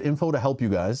trying to give info to help you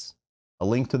guys. A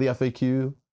link to the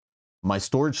FAQ. My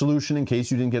storage solution in case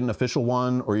you didn't get an official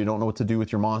one or you don't know what to do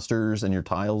with your monsters and your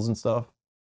tiles and stuff.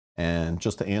 And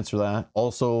just to answer that.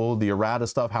 Also, the errata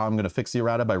stuff, how I'm going to fix the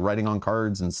errata by writing on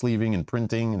cards and sleeving and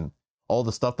printing and all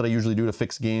the stuff that I usually do to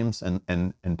fix games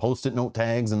and post-it note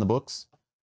tags in the books.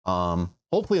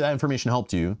 Hopefully that information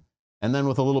helped you. And then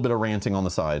with a little bit of ranting on the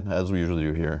side, as we usually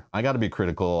do here. I got to be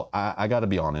critical. I got to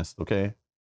be honest, okay?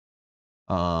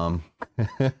 Oh,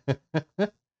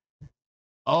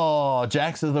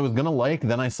 Jack says I was going to like,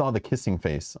 then I saw the kissing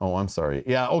face. Oh, I'm sorry.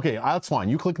 Yeah, okay, that's fine.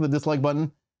 You click the dislike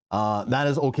button. That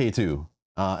is okay too.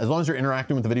 As long as you're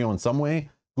interacting with the video in some way,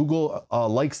 Google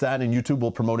likes that and YouTube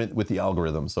will promote it with the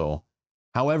algorithm. So,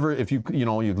 however, if you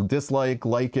dislike,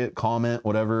 like it, comment,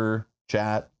 whatever,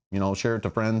 chat, share it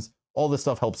to friends, all this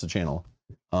stuff helps the channel.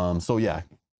 So yeah,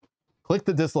 click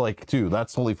the dislike too.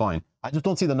 That's totally fine. I just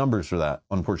don't see the numbers for that,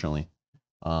 unfortunately.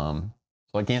 So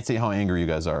I can't see how angry you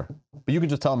guys are, but you can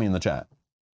just tell me in the chat.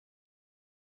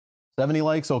 70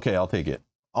 likes. Okay. I'll take it.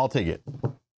 I'll take it.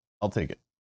 I'll take it.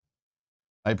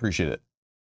 I appreciate it.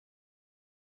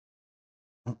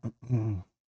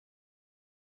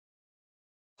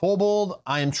 Tobold,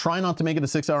 I am trying not to make it a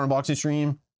 6-hour unboxing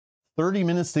stream. 30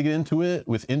 minutes to get into it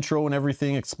with intro and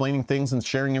everything, explaining things and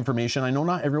sharing information. I know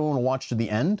not everyone will watch to the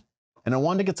end, and I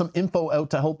wanted to get some info out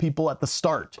to help people at the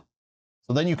start.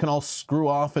 So then you can all screw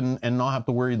off and not have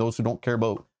to worry, those who don't care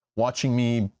about watching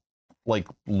me like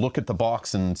look at the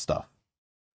box and stuff.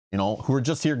 Who are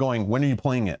just here going, when are you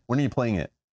playing it? When are you playing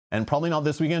it? And probably not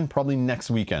this weekend, probably next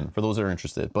weekend for those that are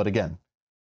interested. But again,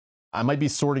 I might be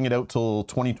sorting it out till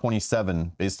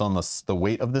 2027 based on the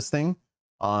weight of this thing.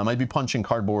 I might be punching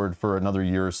cardboard for another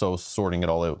year or so, sorting it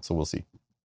all out. So we'll see.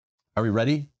 Are we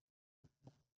ready?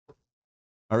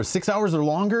 Are 6 hours or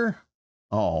longer?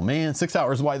 Oh man, 6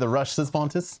 hours. Why the rush, says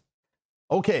Pontus?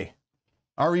 Okay.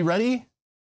 Are we ready?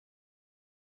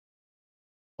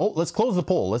 Oh, let's close the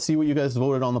poll. Let's see what you guys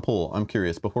voted on the poll. I'm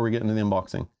curious before we get into the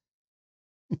unboxing.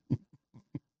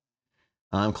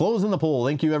 I'm closing the poll.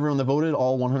 Thank you everyone that voted.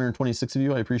 All 126 of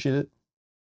you. I appreciate it.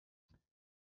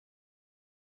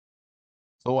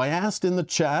 So I asked in the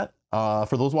chat,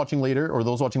 for those watching later or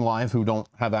those watching live who don't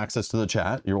have access to the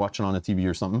chat, you're watching on a TV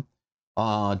or something.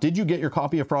 Did you get your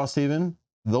copy of Frosthaven?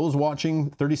 Those watching,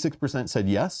 36% said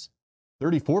yes.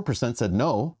 34% said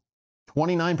no.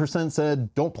 29%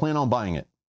 said don't plan on buying it.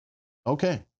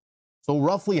 Okay. So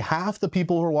roughly half the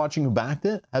people who are watching who backed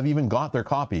it have even got their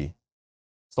copy.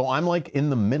 So I'm like in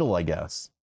the middle, I guess.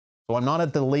 So I'm not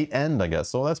at the late end, I guess.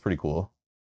 So that's pretty cool.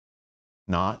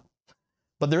 Not.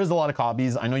 But there is a lot of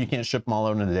copies. I know you can't ship them all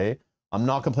out in a day. I'm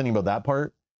not complaining about that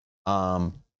part.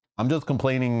 I'm just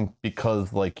complaining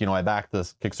because, like, I backed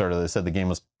this Kickstarter. They said the game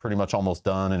was pretty much almost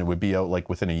done and it would be out like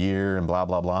within a year and blah,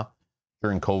 blah, blah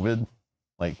during COVID.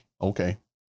 Like, okay.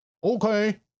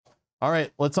 Okay. All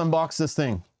right, let's unbox this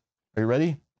thing. Are you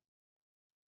ready?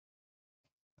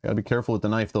 I gotta be careful with the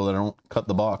knife, though, that I don't cut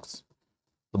the box.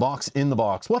 The box in the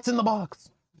box. What's in the box?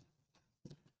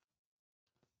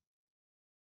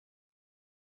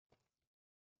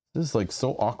 This is like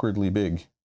so awkwardly big.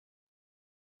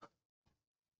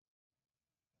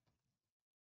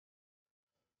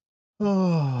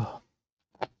 Oh.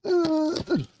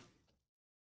 I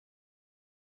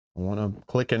want to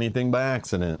click anything by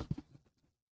accident.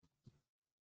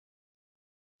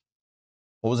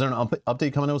 Was there an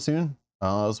update coming out soon?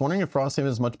 I was wondering if Frosthaven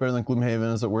is much better than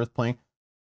Gloomhaven. Is it worth playing?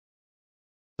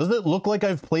 Does it look like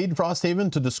I've played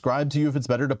Frosthaven to describe to you if it's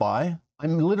better to buy?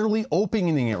 I'm literally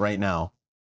opening it right now.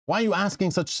 Why are you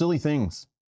asking such silly things?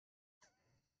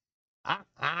 No,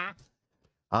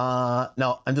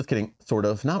 I'm just kidding. Sort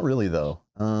of. Not really, though.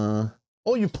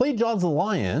 Oh, you played Jaws of the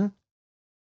Lion.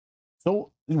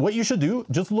 So what you should do,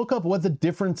 just look up what the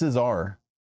differences are.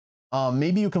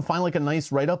 Maybe you can find like a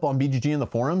nice write-up on BGG in the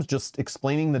forums just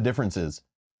explaining the differences.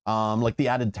 Like the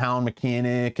added town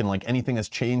mechanic and like anything has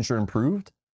changed or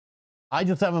improved. I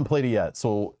just haven't played it yet,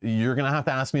 so you're gonna have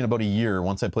to ask me in about a year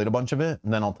once I played a bunch of it,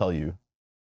 and then I'll tell you.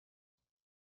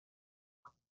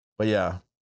 But yeah.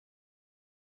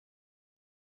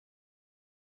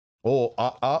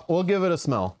 Oh, we'll give it a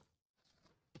smell.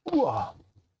 Ooh.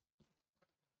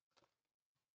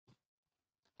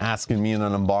 Asking me in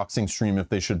an unboxing stream if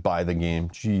they should buy the game.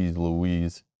 Jeez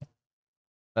Louise.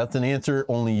 That's an answer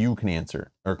only you can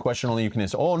answer. Or a question only you can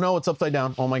answer. Oh no, it's upside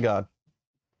down. Oh my god.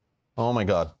 Oh my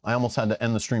god. I almost had to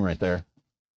end the stream right there.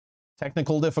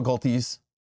 Technical difficulties.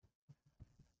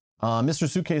 Mr.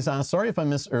 Suitcase asked, sorry if I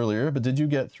missed earlier, but did you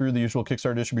get through the usual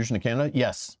Kickstarter distribution to Canada?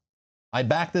 Yes. I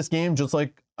backed this game just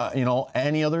like, you know,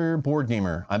 any other board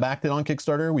gamer. I backed it on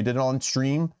Kickstarter. We did it on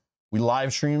stream. We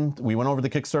live streamed. We went over the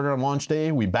Kickstarter on launch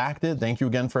day. We backed it. Thank you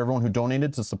again for everyone who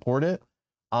donated to support it.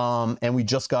 And we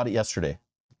just got it yesterday.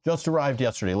 Just arrived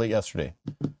yesterday, late yesterday.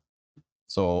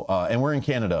 So, and we're in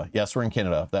Canada. Yes, we're in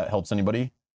Canada, if that helps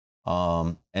anybody.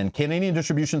 And Canadian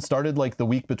distribution started like the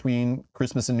week between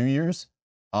Christmas and New Year's.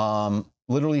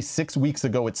 Literally 6 weeks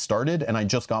ago it started, and I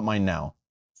just got mine now.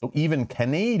 So even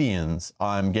Canadians,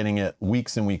 I'm getting it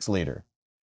weeks and weeks later.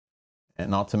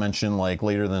 And not to mention like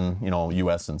later than, you know,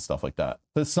 US and stuff like that.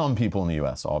 There's some people in the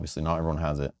US, obviously, not everyone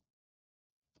has it.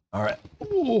 All right.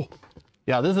 Ooh.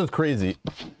 Yeah, this is crazy.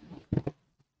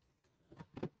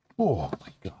 Oh my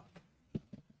God.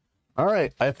 All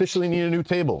right, I officially need a new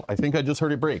table. I think I just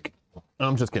heard it break.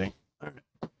 I'm just kidding. All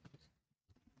right.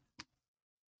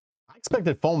 I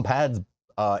expected foam pads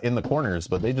in the corners,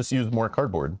 but they just used more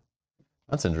cardboard.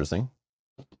 That's interesting.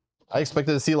 I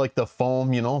expected to see like the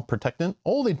foam, you know, protectant.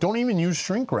 Oh, they don't even use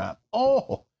shrink wrap.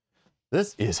 Oh,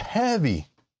 this is heavy.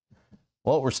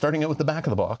 Well, we're starting out with the back of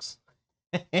the box.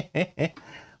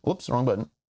 Whoops, wrong button.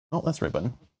 Oh, that's the right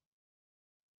button.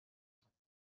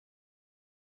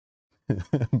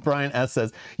 Brian S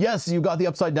says, yes, you got the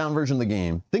upside down version of the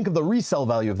game. Think of the resale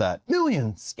value of that.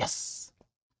 Millions. Yes.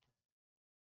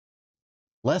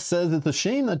 Les says it's a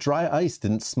shame that dry ice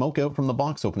didn't smoke out from the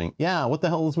box opening. Yeah, what the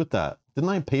hell is with that? Didn't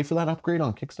I pay for that upgrade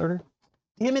on Kickstarter?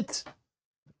 Damn it.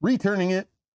 Returning it.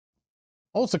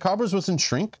 Oh, Sacabra's was in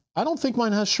shrink? I don't think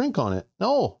mine has shrink on it.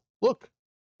 No, look.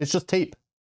 It's just tape.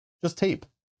 Just tape.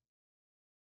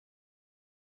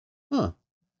 Huh.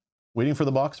 Waiting for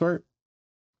the box part.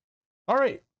 All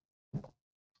right.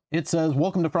 It says,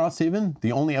 welcome to Frosthaven.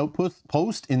 The only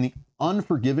outpost in the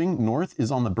unforgiving north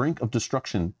is on the brink of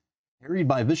destruction. Harried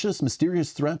by vicious,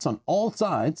 mysterious threats on all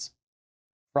sides,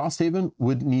 Frosthaven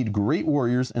would need great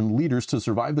warriors and leaders to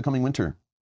survive the coming winter.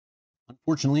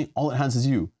 Unfortunately, all it has is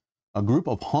you, a group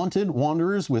of haunted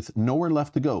wanderers with nowhere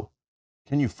left to go.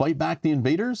 Can you fight back the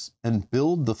invaders and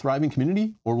build the thriving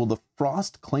community, or will the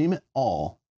frost claim it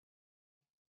all?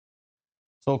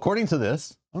 So according to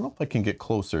this, I don't know if I can get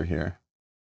closer here.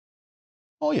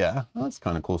 Oh yeah, that's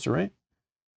kind of closer, right?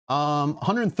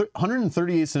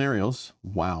 138 scenarios.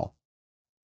 Wow.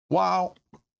 Wow.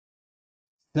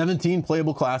 17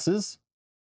 playable classes.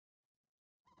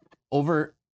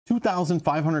 Over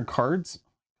 2,500 cards.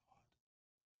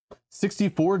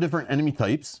 64 different enemy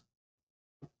types.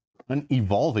 An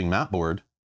evolving map board.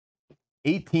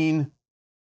 18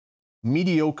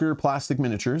 mediocre plastic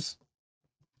miniatures.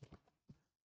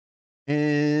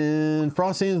 And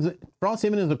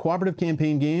Frosthaven is a cooperative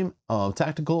campaign game of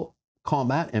tactical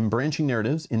combat and branching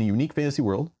narratives in a unique fantasy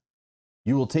world.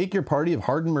 You will take your party of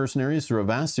hardened mercenaries through a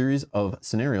vast series of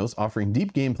scenarios offering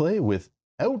deep gameplay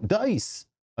without dice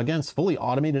against fully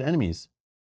automated enemies.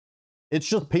 It's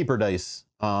just paper dice,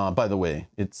 by the way.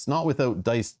 It's not without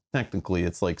dice technically.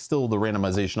 It's like still the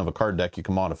randomization of a card deck you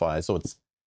can modify. So it's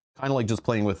kind of like just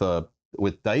playing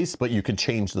with dice, but you can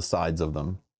change the sides of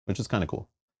them, which is kind of cool.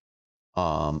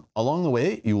 Along the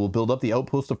way, you will build up the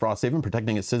outpost of Frosthaven,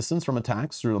 protecting its citizens from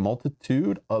attacks through a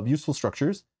multitude of useful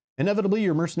structures. Inevitably,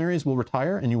 your mercenaries will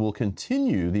retire, and you will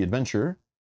continue the adventure,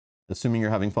 assuming you're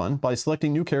having fun, by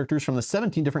selecting new characters from the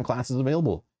 17 different classes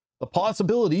available. The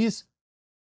possibilities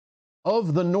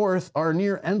of the North are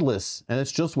near endless, and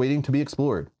it's just waiting to be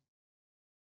explored.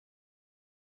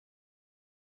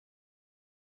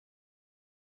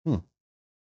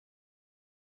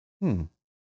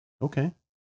 Okay.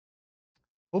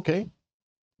 Okay.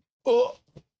 Oh.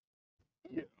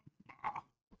 Yeah.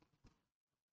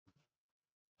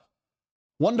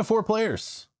 1 to 4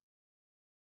 players.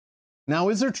 Now,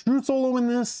 is there true solo in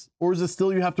this, or is it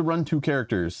still you have to run 2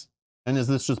 characters? And is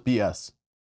this just BS?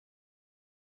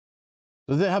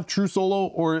 Does it have true solo,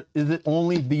 or is it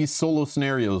only these solo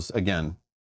scenarios again?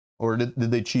 Or did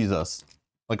they cheese us?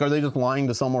 Like, are they just lying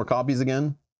to sell more copies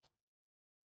again?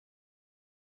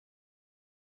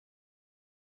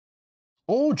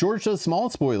 Oh, George says, small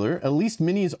spoiler, at least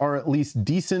minis are at least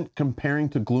decent comparing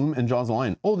to Gloom and Jaws of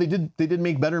Lion. Oh, they did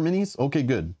make better minis? Okay,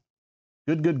 good.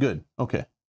 Good. Okay.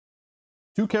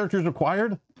 2 characters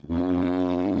required?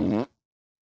 That's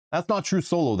not true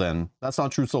solo then. That's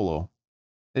not true solo.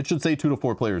 It should say 2 to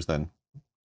 4 players then.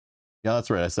 Yeah, that's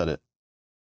right, I said it.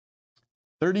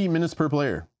 30 minutes per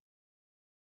player.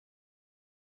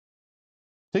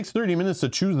 Takes 30 minutes to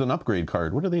choose an upgrade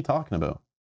card. What are they talking about?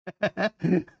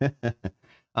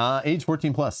 Age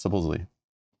 14 plus, supposedly.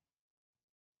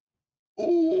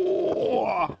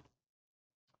 Oh.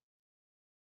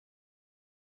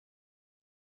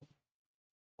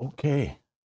 Okay.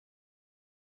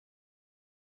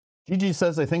 GG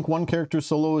says, I think 1 character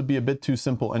solo would be a bit too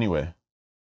simple anyway.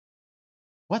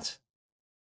 What?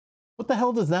 What the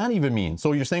hell does that even mean?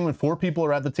 So you're saying when 4 people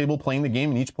are at the table playing the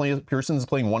game and each person is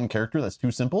playing 1 character, that's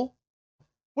too simple?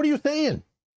 What are you saying?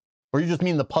 Or you just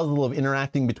mean the puzzle of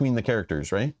interacting between the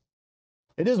characters, right?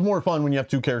 It is more fun when you have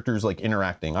 2 characters like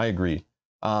interacting. I agree.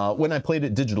 When I played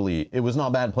it digitally, it was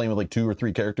not bad playing with like 2 or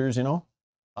 3 characters, you know?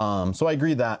 So I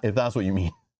agree that if that's what you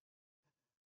mean.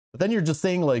 But then you're just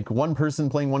saying like 1 person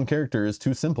playing 1 character is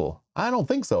too simple. I don't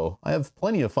think so. I have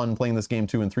plenty of fun playing this game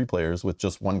 2 and 3 players with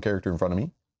just 1 character in front of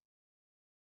me.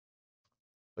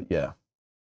 But yeah.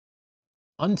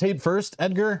 Untape first,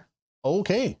 Edgar?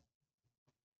 Okay.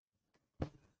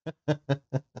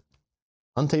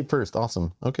 Untape first,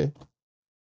 awesome. Okay.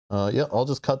 Yeah, I'll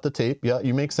just cut the tape. Yeah,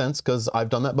 you make sense because I've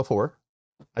done that before.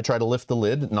 I try to lift the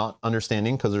lid, not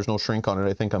understanding because there's no shrink on it.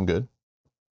 I think I'm good.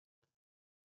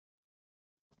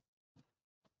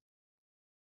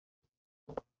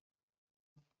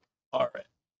 All right.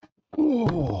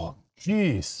 Oh,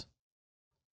 jeez.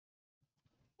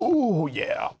 Oh,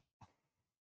 yeah.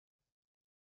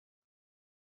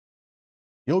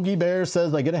 Yogi Bear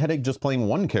says, I get a headache just playing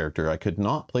 1 character. I could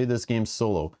not play this game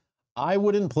solo. I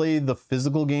wouldn't play the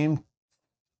physical game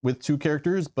with 2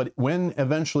 characters, but when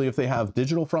eventually, if they have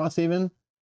digital Frosthaven,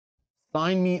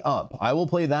 sign me up. I will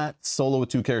play that solo with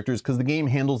 2 characters because the game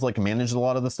handles like manages a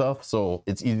lot of the stuff, so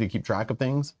it's easy to keep track of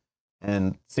things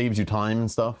and saves you time and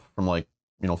stuff from like,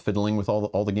 you know, fiddling with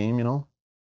all the game, you know?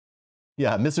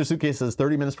 Yeah, Mr. Suitcase says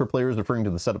 30 minutes per player is referring to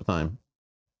the setup time.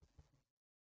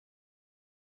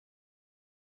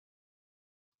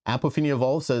 Apophenia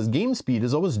Evolve says game speed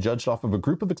is always judged off of a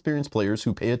group of experienced players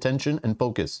who pay attention and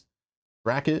focus.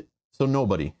 Bracket, so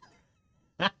nobody.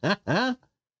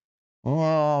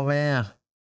 Oh, man.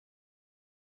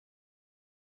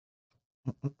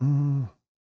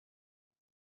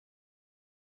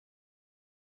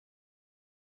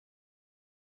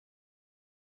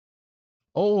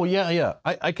 Oh, yeah.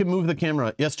 I can move the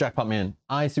camera. Yes, Jackpot Man.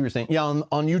 I see what you're saying. Yeah,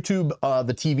 on YouTube,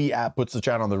 the TV app puts the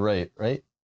chat on the right?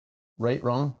 Right,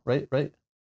 wrong, right?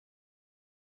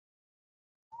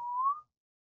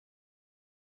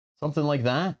 Something like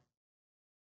that.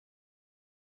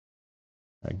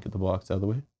 I can get the box out of the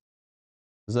way.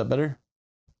 Is that better?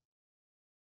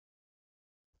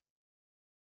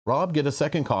 Rob, get a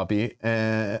second copy,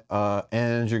 and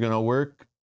you're gonna work,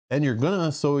 and you're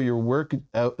gonna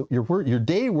your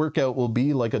day workout will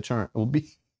be like a charm. Will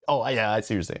be. Oh yeah, I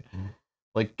see what you're saying.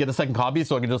 Like get a second copy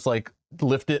so I can just like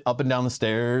lift it up and down the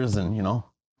stairs, and you know,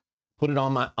 put it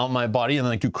on my body, and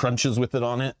then like do crunches with it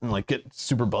on it, and like get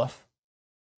super buff.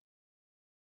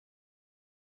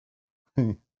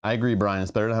 I agree, Brian.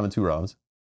 It's better to have 2 Robs.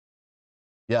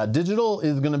 Yeah, digital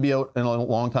is going to be out in a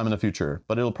long time in the future,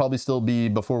 but it'll probably still be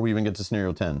before we even get to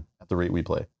scenario 10 at the rate we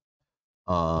play.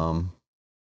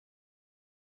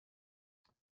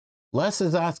 Les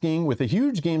is asking, with the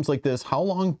huge games like this, how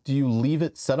long do you leave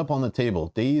it set up on the table?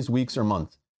 Days, weeks, or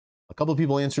months? A couple of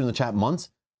people answered in the chat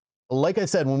months. Like I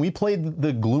said, when we played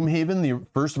the Gloomhaven, the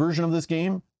first version of this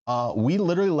game, We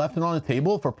literally left it on the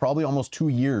table for probably almost 2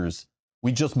 years.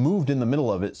 We just moved in the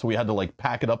middle of it, so we had to like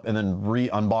pack it up and then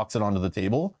re-unbox it onto the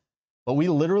table. But we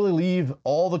literally leave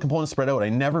all the components spread out. I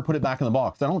never put it back in the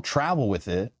box. I don't travel with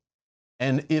it.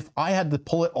 And if I had to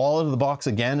pull it all out of the box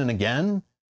again and again,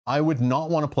 I would not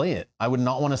want to play it. I would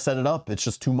not want to set it up. It's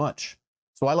just too much.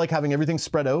 So I like having everything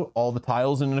spread out, all the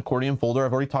tiles in an accordion folder.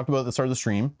 I've already talked about at the start of the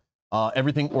stream.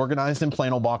 Everything organized in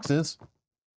plano boxes,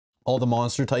 all the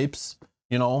monster types,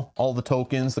 you know, all the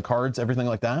tokens, the cards, everything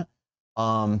like that.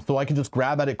 So I can just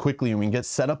grab at it quickly and we can get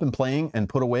set up and playing and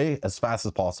put away as fast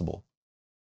as possible.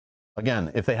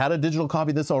 Again, if they had a digital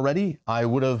copy of this already, I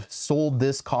would have sold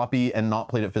this copy and not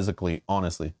played it physically,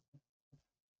 honestly.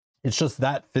 It's just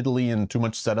that fiddly and too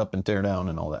much setup and tear down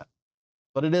and all that.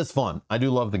 But it is fun. I do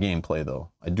love the gameplay though.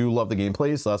 I do love the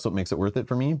gameplay, so that's what makes it worth it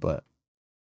for me. But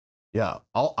yeah,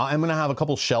 I'm going to have a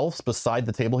couple shelves beside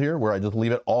the table here where I just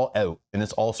leave it all out and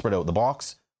it's all spread out. The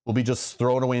box will be just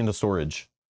thrown away into storage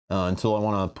until I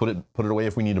want to put it away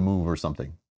if we need to move or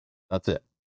something. That's it.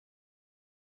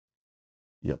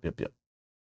 Yep.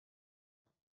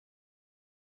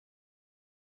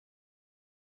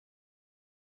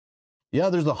 Yeah,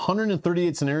 there's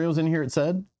 138 scenarios in here, it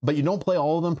said, but you don't play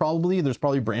all of them probably. There's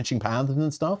probably branching paths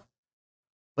and stuff.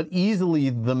 But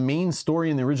easily the main story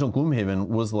in the original Gloomhaven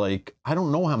was like, I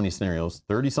don't know how many scenarios,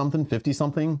 30 something, 50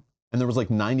 something. And there was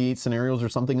like 98 scenarios or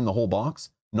something in the whole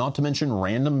box, not to mention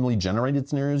randomly generated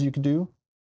scenarios you could do.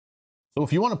 So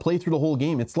if you want to play through the whole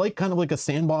game, it's like kind of like a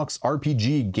sandbox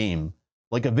RPG game,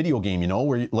 like a video game, you know,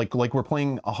 where like we're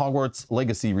playing a Hogwarts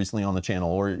Legacy recently on the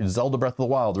channel, or Zelda Breath of the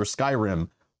Wild, or Skyrim,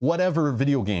 whatever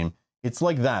video game. It's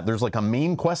like that. There's like a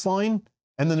main quest line,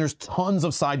 and then there's tons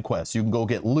of side quests. You can go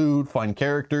get loot, find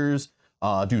characters,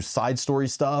 do side story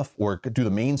stuff, or do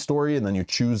the main story, and then you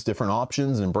choose different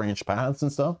options and branch paths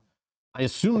and stuff. I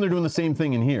assume they're doing the same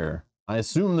thing in here.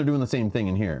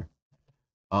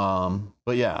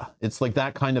 But yeah, it's like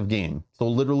that kind of game. So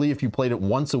literally, if you played it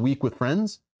once a week with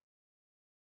friends,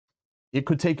 it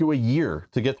could take you a year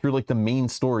to get through like the main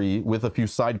story with a few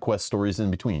side quest stories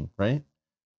in between, right?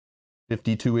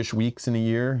 52-ish weeks in a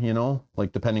year, you know,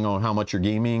 like depending on how much you're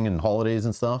gaming and holidays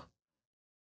and stuff.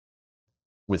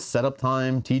 With setup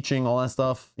time, teaching, all that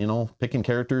stuff, you know, picking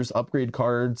characters, upgrade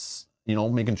cards, you know,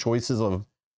 making choices of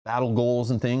battle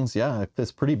goals and things. Yeah,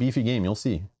 it's a pretty beefy game. You'll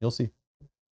see.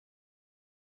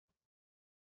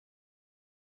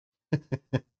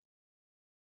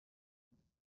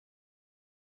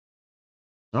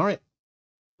 All right.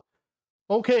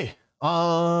 Okay.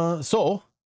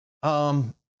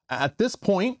 At this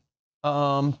point,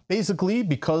 basically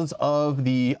because of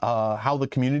the how the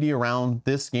community around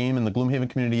this game and the Gloomhaven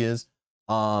community is,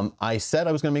 I said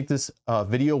I was going to make this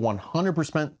video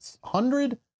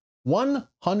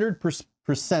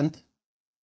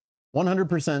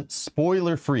 100%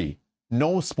 spoiler free,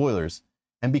 no spoilers.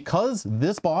 And because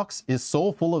this box is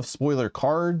so full of spoiler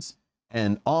cards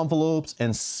and envelopes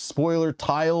and spoiler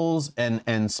tiles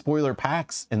and spoiler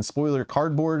packs and spoiler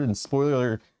cardboard and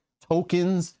spoiler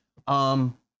tokens,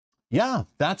 yeah,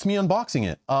 that's me unboxing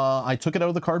it. I took it out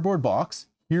of the cardboard box.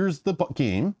 Here's the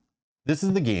game. This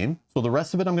is the game. So the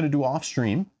rest of it I'm going to do off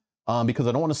stream because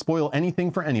I don't want to spoil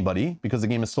anything for anybody because the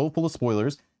game is so full of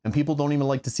spoilers and people don't even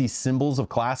like to see symbols of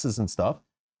classes and stuff.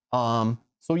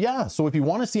 So yeah, so if you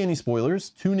want to see any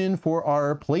spoilers, tune in for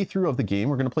our playthrough of the game.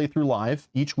 We're going to play through live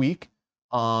each week.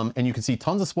 And you can see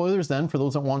tons of spoilers then for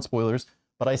those that want spoilers.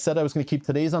 But I said I was going to keep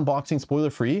today's unboxing spoiler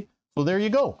free. So there you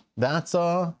go. That's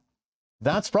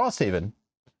Frosthaven.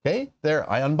 Okay, there,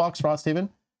 I unboxed Frosthaven.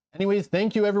 Anyways,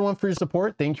 thank you everyone for your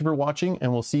support. Thank you for watching,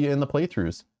 and we'll see you in the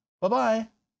playthroughs. Bye-bye.